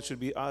scarred hands should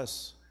be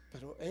us.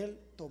 Pero él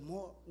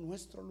tomó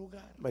nuestro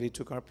lugar. But he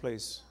took our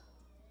place.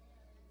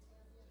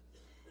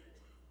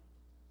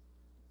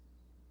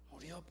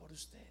 Murió por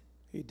usted.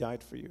 He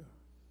died for you.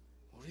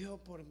 Murió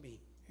por mí.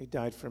 He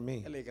died for me.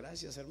 Dale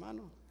gracias,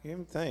 hermano. Give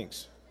him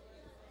thanks.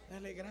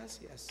 Dale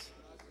gracias.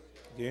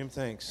 Give him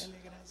thanks. Dale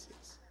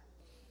gracias.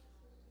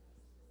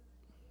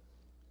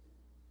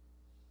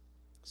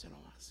 Eso es lo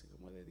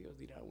máximo de Dios,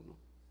 dirá uno.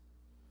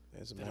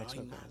 There's a Pero hay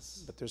maximum of God.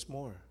 más. But there's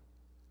more.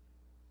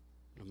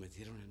 Lo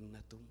metieron en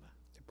una tumba.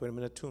 They put him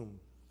in a tomb.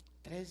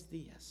 3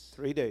 días,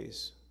 3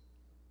 days,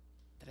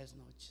 3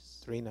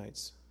 noches. 3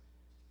 nights.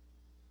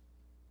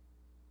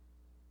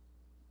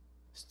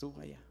 Estuvo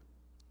allá.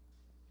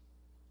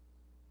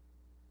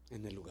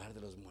 En el lugar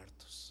de los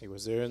muertos. He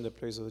was there in the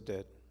place of the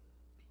dead.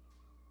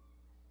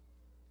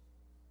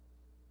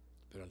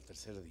 Pero al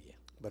tercer día.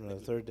 But on the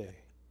third day,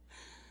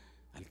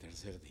 Al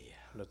tercer día.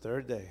 on the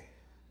third day,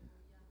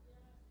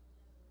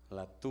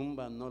 La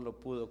tumba no lo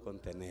pudo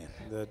contener.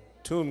 the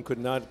tomb could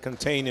not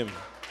contain him.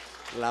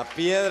 La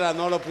piedra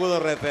no lo pudo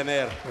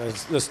retener.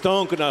 The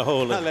stone could not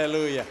hold him.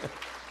 Aleluya.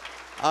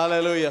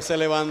 Aleluya. Se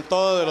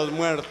levantó de los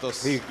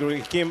muertos. He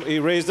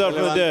raised Se up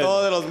from the levantó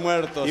dead. de los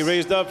muertos. He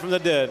raised up from the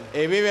dead.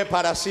 Y vive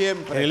para And he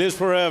siempre. lives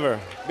forever.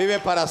 Vive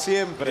para He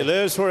siempre.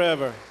 lives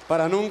forever.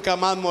 Para nunca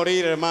más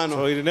morir, hermano.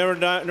 So he never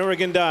die, never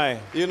can die.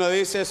 Y uno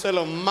dice, eso es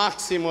lo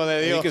máximo de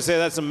And you can Dios. say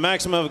that's the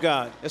maximum of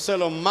God. Eso es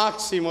lo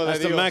máximo de That's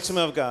the Dios.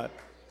 maximum of God.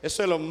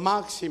 Eso es lo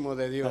máximo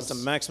de That's Dios. the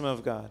maximum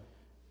of God.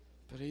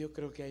 Pero yo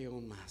creo que hay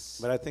aún más.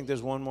 But I think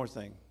there's one more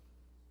thing.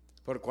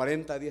 Por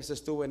 40 días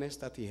estuvo en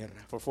esta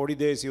tierra. For 40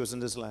 days he was in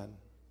this land.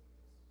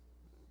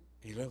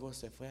 Y luego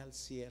se fue al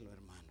cielo,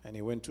 hermano. And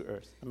he went to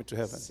earth, to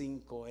heaven.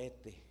 Sin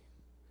cohete.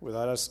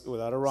 Without a Sin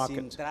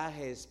rocket,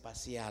 traje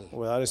espacial.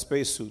 without a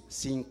spacesuit,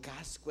 Sin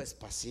casco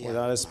espacial.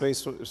 without a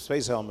hermano.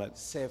 space helmet.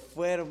 Se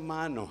fue,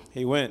 hermano.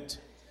 He went,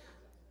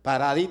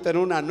 Paradito en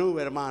una nube,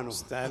 hermano.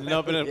 standing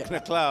up in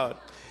a cloud.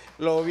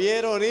 Lo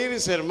vieron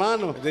irse,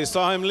 hermano. They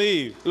saw him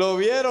leave. Lo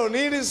vieron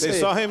They irse.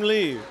 saw him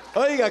leave.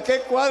 Oiga,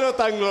 qué cuadro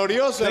tan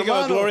glorioso, Think of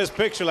a hermano. glorious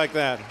picture like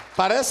that.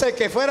 Parece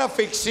que fuera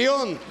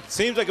ficción,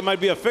 Seems like it might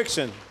be a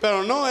fiction,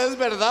 pero no es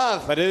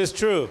verdad. but it is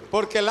true.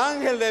 Porque el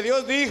ángel de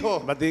Dios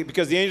dijo, But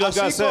because the angel of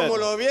God así said, como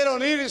lo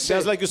vieron irse,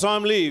 just like you saw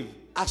him leave,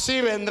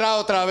 así vendrá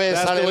otra vez.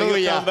 that's the way he'll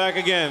Aleluya. come back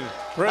again.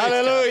 Praise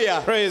Hallelujah.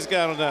 God. Praise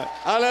God on that.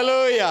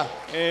 Aleluya.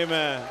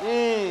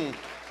 Amen.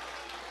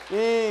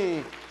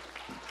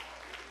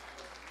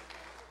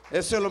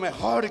 Eso es lo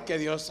mejor que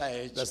Dios ha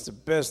hecho. That's the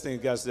best thing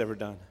God's ever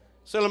done.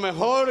 Eso es lo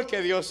mejor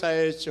que Dios ha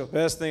hecho.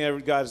 Best thing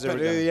God's ever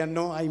Pero yo done. diría,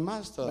 no, hay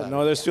más But todavía.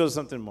 no, there's still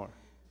something more.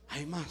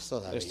 Hay más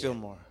There's still todavía.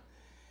 more.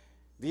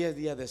 10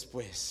 días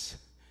después,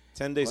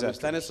 10 days cuando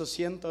after. están esos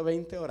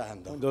 120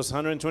 orando, Those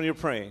 120 are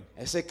praying.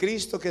 ese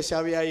Cristo que se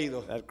había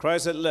ido, That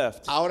Christ had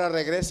left. ahora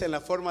regresa en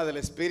la forma del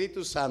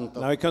Espíritu Santo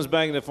Now he comes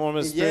back in the form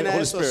of y the Spirit, llena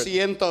Holy esos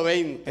Spirit.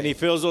 120 And he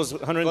fills those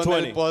con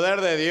 120 el poder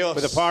de Dios,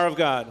 with the power of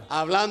God.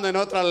 hablando en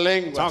otras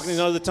lenguas. Talking in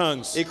other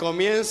tongues. Y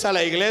comienza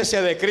la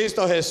iglesia de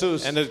Cristo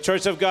Jesús. And the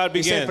church of God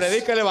Y se begins.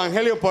 predica el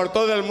Evangelio por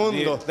todo el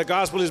mundo. The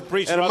gospel is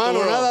preached throughout the Hermano,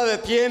 world. nada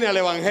detiene al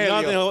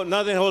Evangelio.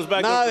 Nothing holds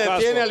back Nada the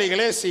detiene a la gospel.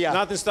 iglesia.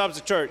 Nothing stops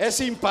the church. Es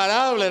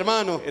imparable,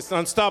 hermano. It's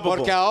unstoppable.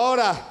 Porque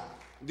ahora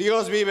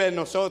Dios vive en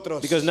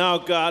nosotros. Because now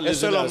God lives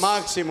Eso es in lo us.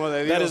 máximo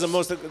de That is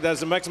Dios. that's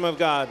the maximum of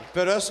God.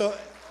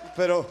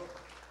 Pero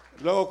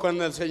luego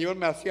cuando el Señor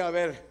me hacía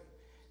ver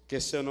que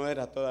eso no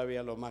era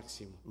todavía lo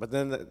máximo. But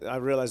then I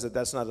realized that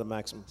that's not the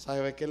maximum.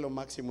 ¿Sabe qué es lo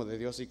máximo de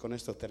Dios? Y con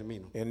esto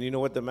termino. And you know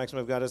what the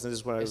maximum of God is? And this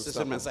is what I Este es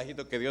stop. el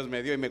mensajito que Dios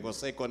me dio y me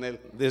gocé con él.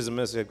 This is the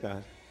message of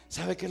God.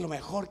 ¿Sabe qué es lo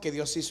mejor que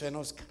Dios hizo en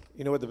Oscar?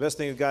 You know what the best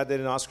thing God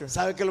did in Oscar?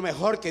 ¿Sabe qué es lo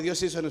mejor que Dios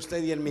hizo en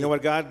usted y en mí? You know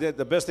what God did?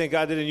 The best thing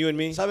God did in you and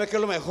me? ¿Sabe qué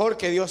es lo mejor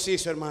que Dios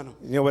hizo, hermano?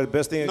 You know what the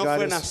best thing No God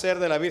fue is? nacer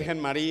de la Virgen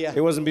María.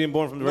 It wasn't being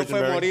born from the No Virgin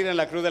fue Mary. morir en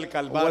la cruz del It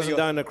Calvario. wasn't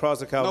dying across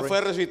the No Calvary.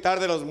 fue resucitar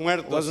de los It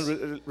muertos.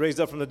 wasn't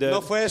raised up from the dead.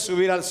 No fue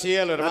subir al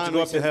cielo, Not to hermano, go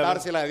y up to heaven.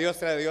 sentarse la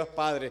Dios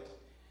Padre.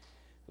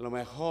 Lo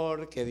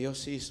mejor que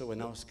Dios hizo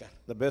en Oscar.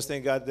 The best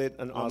thing God did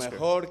in Lo Oscar.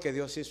 mejor que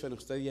Dios hizo en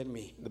usted y en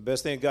mí. The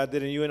best thing God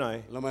did in you and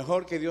I. Lo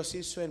mejor que Dios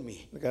hizo en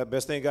mí. The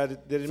best thing God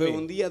did in Fue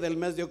un me día del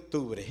mes de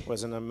octubre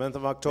was in the month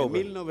of de October,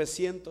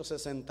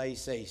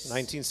 1966.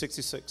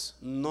 1966.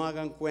 No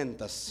hagan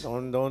cuentas.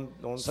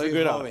 Don't Soy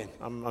figure it joven.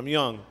 out. I'm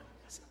young.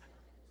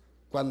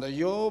 Cuando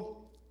yo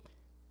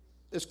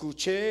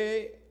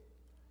escuché,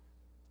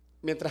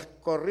 mientras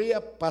corría,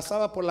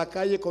 pasaba por la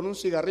calle con un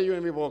cigarrillo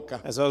en mi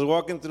boca. As I was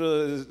walking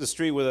through the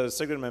street with a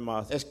cigarette in my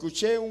mouth,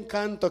 Escuché un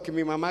canto que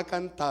mi mamá I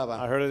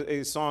cantaba heard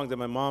a song that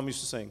my mom used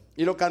to sing,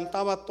 y lo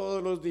cantaba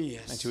todos los and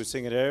días she would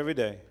sing it every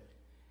day.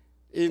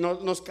 y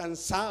nos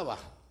cansaba.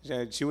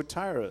 She would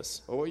tire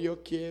us. Oh, yo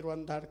quiero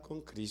andar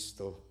con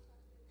Cristo,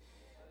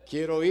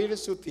 quiero oír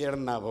su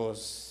tierna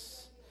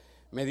voz,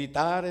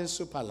 meditar en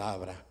su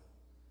palabra.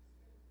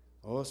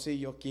 Oh, si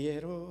yo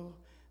quiero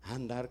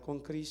andar con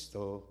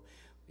Cristo.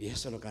 Y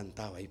eso lo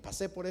cantaba. Y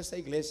pasé por esa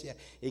iglesia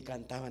y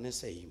cantaban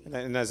ese himno.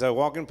 And as I was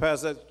walking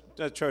past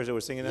that church, they were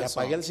singing Y that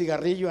apagué el song.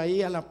 cigarrillo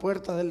ahí a la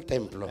puerta del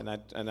templo.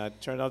 And I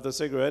turned off the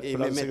cigarette, Y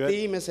put me out the metí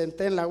cigarette, y me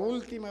senté en la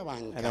última and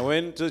I banca.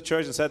 went to the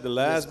church and sat the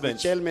last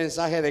bench. Escuché el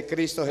mensaje de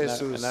Cristo And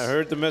Jesús. I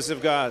heard the message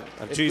of God,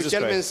 of Jesus Escuché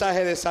el Christ.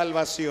 mensaje de I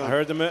salvación.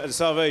 heard the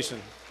salvation.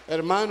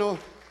 Hermano,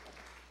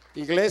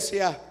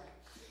 iglesia,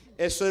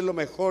 eso es lo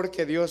mejor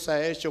que Dios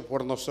ha hecho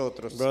por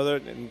nosotros.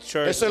 Brother, in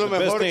church, Eso es lo the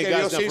best mejor thing que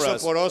God's Dios done for hizo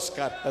us. por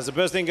Oscar. That's the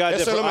best thing God did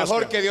Eso es for lo mejor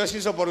Oscar. que Dios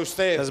hizo por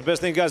usted. That's the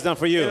best thing God's done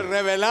for El you.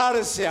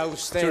 revelarse a To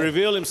usted.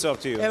 reveal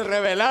himself to you. El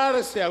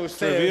revelarse a To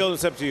usted. reveal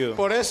himself to you.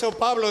 Por eso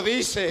Pablo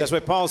dice, That's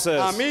why Paul a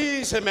says,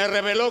 mí se me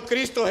reveló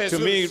Cristo to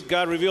me, Jesús.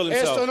 God revealed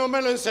Esto himself. no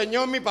me lo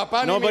enseñó mi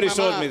papá Nobody ni mi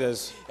showed mamá. me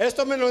this.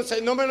 Esto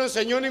no me lo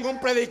enseñó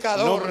ningún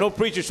predicador. No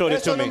preacher showed it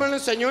Esto to no me. me lo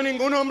enseñó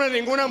ningún hombre,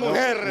 ninguna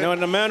mujer. no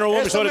man or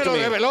woman Esto showed me it to lo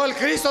me. reveló el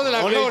Cristo de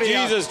la Only gloria.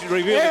 Jesus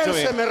revealed it to Él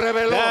me. se me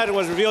reveló. That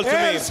was revealed to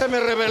Él me. se me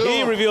reveló.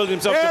 He revealed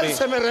himself to Él me.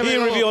 se me He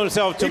reveló. revealed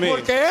himself to y me.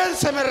 porque Él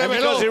se me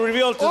reveló, because he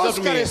revealed himself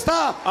to Oscar me.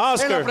 está en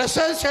Oscar. la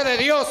presencia de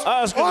Dios.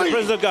 Oscar in Hoy, the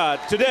presence of God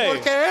today.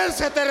 porque Él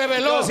se te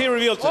reveló. Because he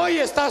revealed to Hoy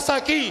estás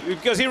aquí.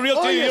 Because he revealed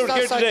to Hoy you. You're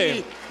here estás today.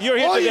 aquí. You're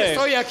here Hoy today.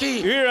 estoy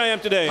aquí. Here I am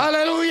today.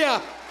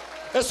 Aleluya.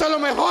 Eso es lo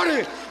mejor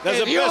That's que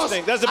the Dios best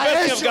thing. That's the ha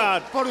best thing of hecho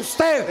God. por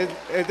usted.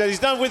 That he's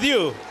done with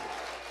you.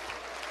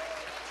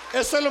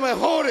 Eso es lo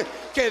mejor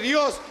que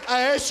Dios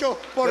ha hecho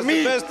por That's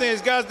mí. the best thing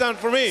God's done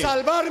for me.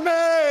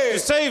 Salvarme. To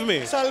save me.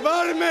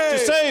 Salvarme. To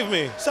save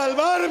me.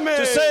 Salvarme.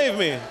 To save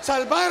me.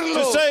 Salvarlo.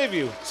 To save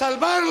you.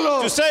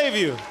 Salvarlo. To save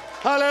you.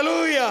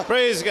 Aleluya.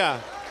 Praise God.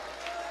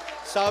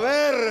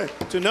 Saber.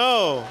 To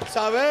know.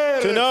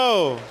 Saber. To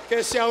know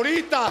Que si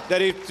ahorita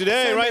that if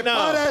today, se right me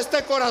para now,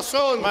 este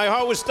corazón, my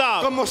heart would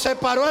stop. como se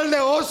paró el de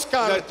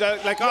Oscar,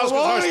 Like yo Oscar's heart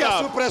voy a su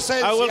stopped.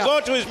 presencia. I will go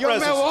to his yo me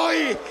presence.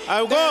 voy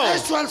I will go.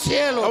 derecho al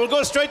cielo. I will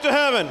go straight to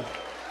heaven.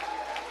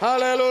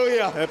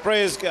 Aleluya.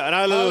 Praise God.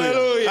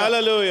 Hallelujah. Hallelujah.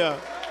 Hallelujah.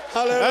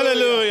 Aleluya.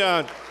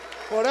 Hallelujah.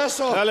 Por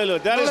eso Hallelujah.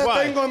 That no is le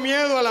why. tengo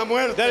miedo a la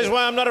muerte. That is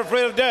why I'm not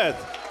afraid of death.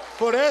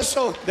 Por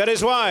eso That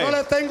is no why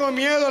le tengo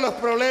miedo a los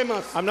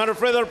problemas. I'm not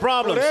afraid of the Por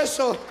problems.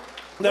 eso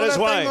no That le is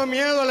why. tengo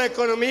miedo a la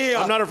economía.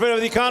 I'm not afraid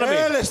of the economy.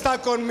 Él está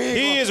conmigo.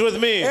 He is with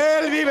me.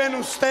 Él vive en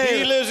usted.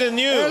 He lives in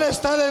you. Él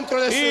está dentro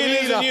de su He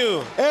lives vida. in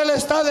you. Él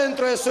está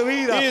dentro de su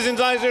vida. He is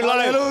inside your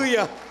life.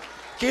 Aleluya.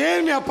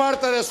 ¿Quién me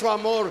aparta de su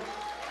amor?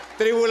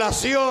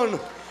 Tribulación,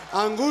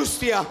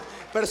 angustia,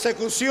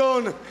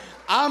 persecución,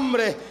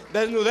 hambre,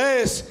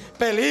 desnudez,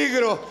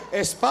 peligro,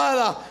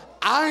 espada.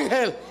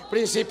 ángel,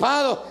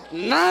 principado,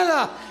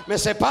 nada me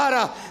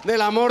separa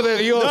del amor de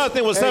Dios.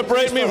 Nothing will en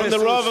separate me Cristo from the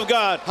Jesús. love of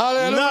God.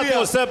 Hallelujah. Nothing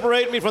will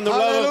separate me from the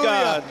love of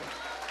God.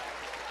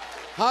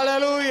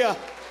 Aleluya.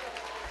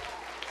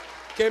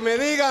 Que me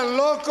digan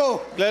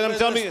loco, Let them pues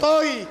tell me-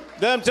 estoy.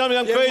 Let them tell me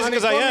I'm Y el crazy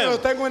because I manicomio lo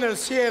am. tengo en el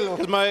cielo.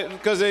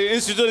 Because the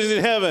institute is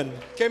in heaven.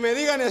 Que me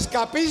digan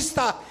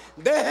escapista,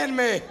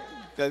 déjenme.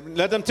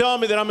 Let them tell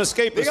me that I'm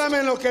escapist.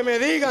 Díganme lo que me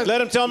digan. Let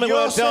them tell me Yo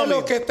what they tell sé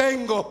lo me. que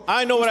tengo.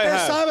 I know what I Usted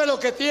have. sabe lo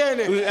que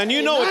tiene. And you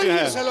Y know what you nadie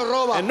have. se lo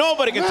roba. And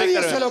nobody can Nadie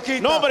take se that lo away.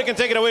 quita. Nobody can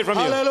take it away from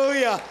you.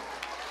 Aleluya.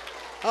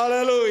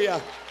 Aleluya.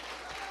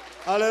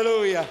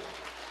 Aleluya.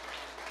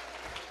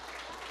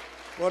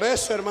 Por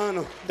eso,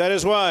 hermano, That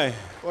is why.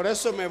 por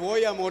eso me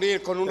voy a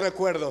morir con un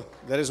recuerdo.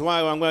 That is why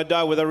I'm going to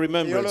die with a Yo lo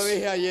remembrance.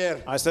 dije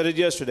ayer, I said it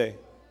yesterday.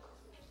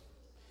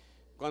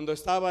 cuando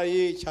estaba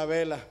allí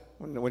Chabela,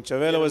 When mi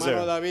Chavela was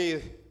hermano there.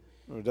 David,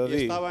 y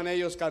David, estaban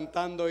ellos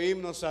cantando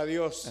himnos a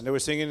Dios. and they were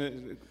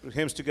singing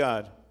hymns to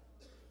God.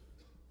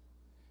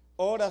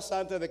 Horas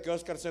antes de que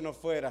Oscar se nos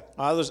fuera,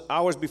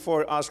 Hours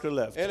before Oscar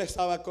left, él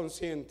estaba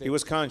consciente. he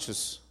was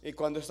conscious. Y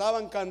cuando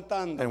estaban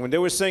cantando And when they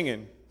were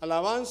singing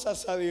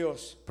alabanzas a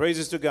Dios,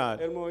 praises to God,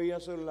 él movía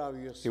sus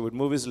labios he would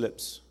move his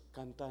lips,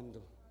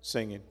 cantando.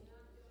 singing.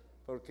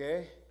 ¿Por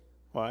qué?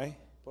 Why?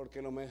 Porque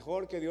lo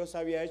mejor que Dios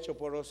había hecho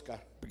por Oscar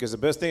Because the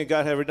best thing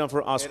God had ever done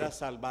for Oscar era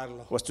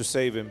salvarlo, was to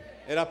save him,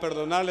 era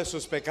perdonarle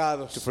sus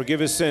pecados, to forgive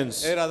his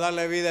sins, to era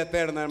darle vida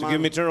eterna, give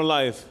him hermano. eternal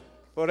life.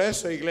 Por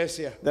eso,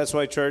 iglesia, That's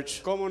why,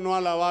 church, ¿cómo no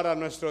alabar a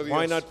nuestro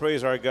why Dios? not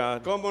praise our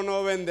God? ¿Cómo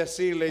no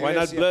bendecirle, Why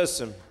not iglesia? bless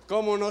him?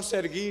 ¿Cómo no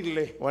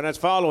servirle? Why not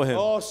follow him?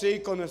 Oh,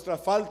 sí, con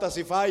nuestras faltas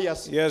y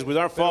fallas, Yes, with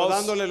our pero faults,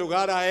 dándole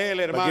lugar a Él,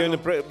 but hermano,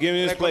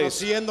 giving his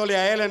place. reconociéndole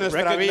a Él en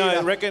nuestra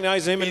vida,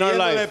 Recognize him in our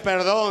pidiéndole life,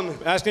 perdón,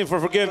 asking for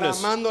forgiveness,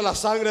 clamando la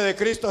sangre de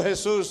Cristo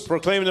Jesús,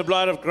 proclaiming the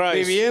blood of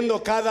Christ,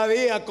 viviendo cada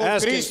día con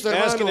Cristo,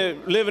 asking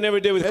hermano. living every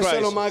day with Eso es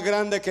lo Christ. más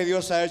grande que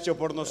Dios ha hecho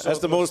por That's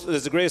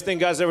nosotros. the greatest thing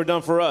God's ever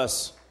done for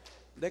us.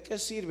 ¿De qué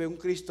sirve un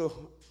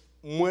Cristo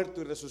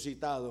muerto y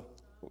resucitado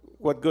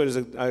What good is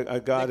a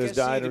God ¿De has qué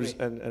died sirve?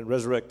 and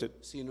resurrected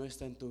si no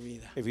está en tu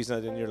vida? if he's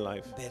not in your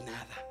life? De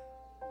nada.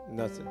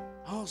 Nothing.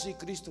 Oh, sí,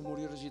 Cristo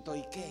murió y resucitó.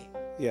 ¿Y qué?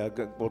 Yeah,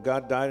 well,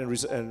 God died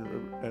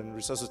and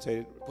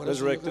resuscitated, Por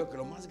eso yo resurrected. creo que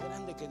lo más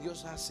grande que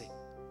Dios hace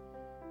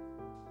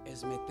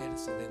es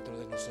meterse dentro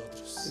de The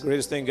nosotros.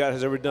 greatest thing God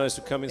has ever done is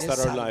to come inside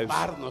Es our lives,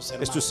 salvarnos,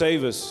 is to hermano.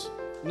 save us.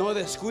 No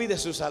descuide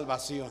su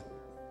salvación.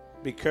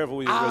 Be careful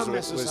with your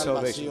Ame su with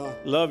salvation. salvación.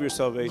 Love your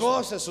salvation.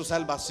 Goce su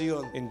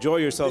salvación. Enjoy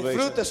your salvation.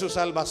 Disfrute su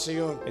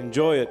salvación.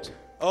 Enjoy it.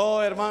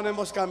 Oh, hermano,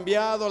 hemos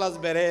cambiado las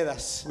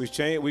veredas. We've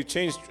changed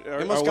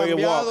our Hemos way of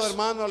cambiado, walks.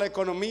 hermano, la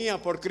economía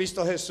por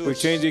Cristo We've Jesús.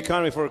 changed the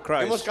economy for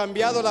Hemos Christ.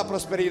 cambiado la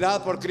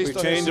prosperidad por We've Cristo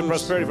changed the Jesús.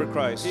 prosperity for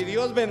Christ. Y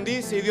Dios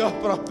bendice y Dios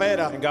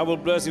prospera. And God will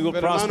bless, He will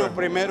Pero, hermano, prosper.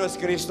 primero es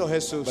Cristo But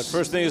Jesús.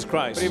 first thing is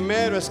Christ.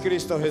 Primero es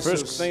Cristo First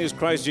Jesús. thing is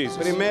Christ Jesus.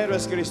 Primero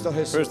es Cristo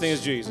First Jesús. thing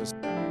is Jesus.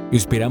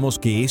 Esperamos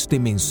que este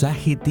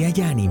mensaje te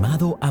haya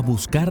animado a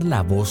buscar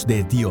la voz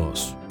de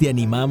Dios. Te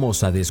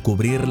animamos a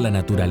descubrir la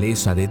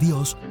naturaleza de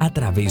Dios a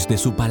través de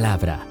su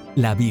palabra,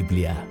 la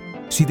Biblia.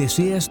 Si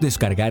deseas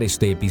descargar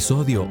este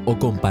episodio o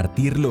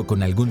compartirlo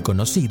con algún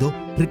conocido,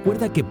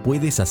 recuerda que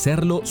puedes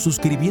hacerlo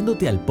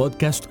suscribiéndote al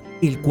podcast,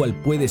 el cual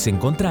puedes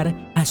encontrar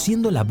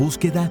haciendo la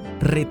búsqueda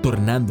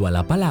Retornando a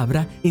la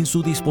Palabra en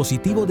su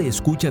dispositivo de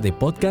escucha de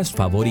podcast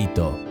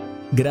favorito.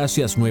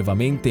 Gracias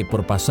nuevamente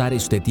por pasar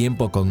este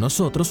tiempo con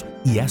nosotros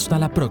y hasta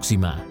la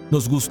próxima.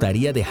 Nos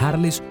gustaría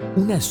dejarles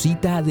una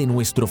cita de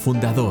nuestro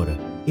fundador,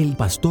 el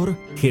pastor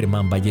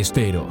Germán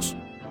Ballesteros.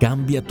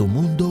 Cambia tu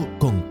mundo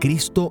con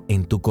Cristo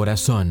en tu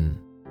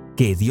corazón.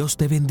 Que Dios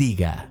te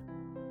bendiga.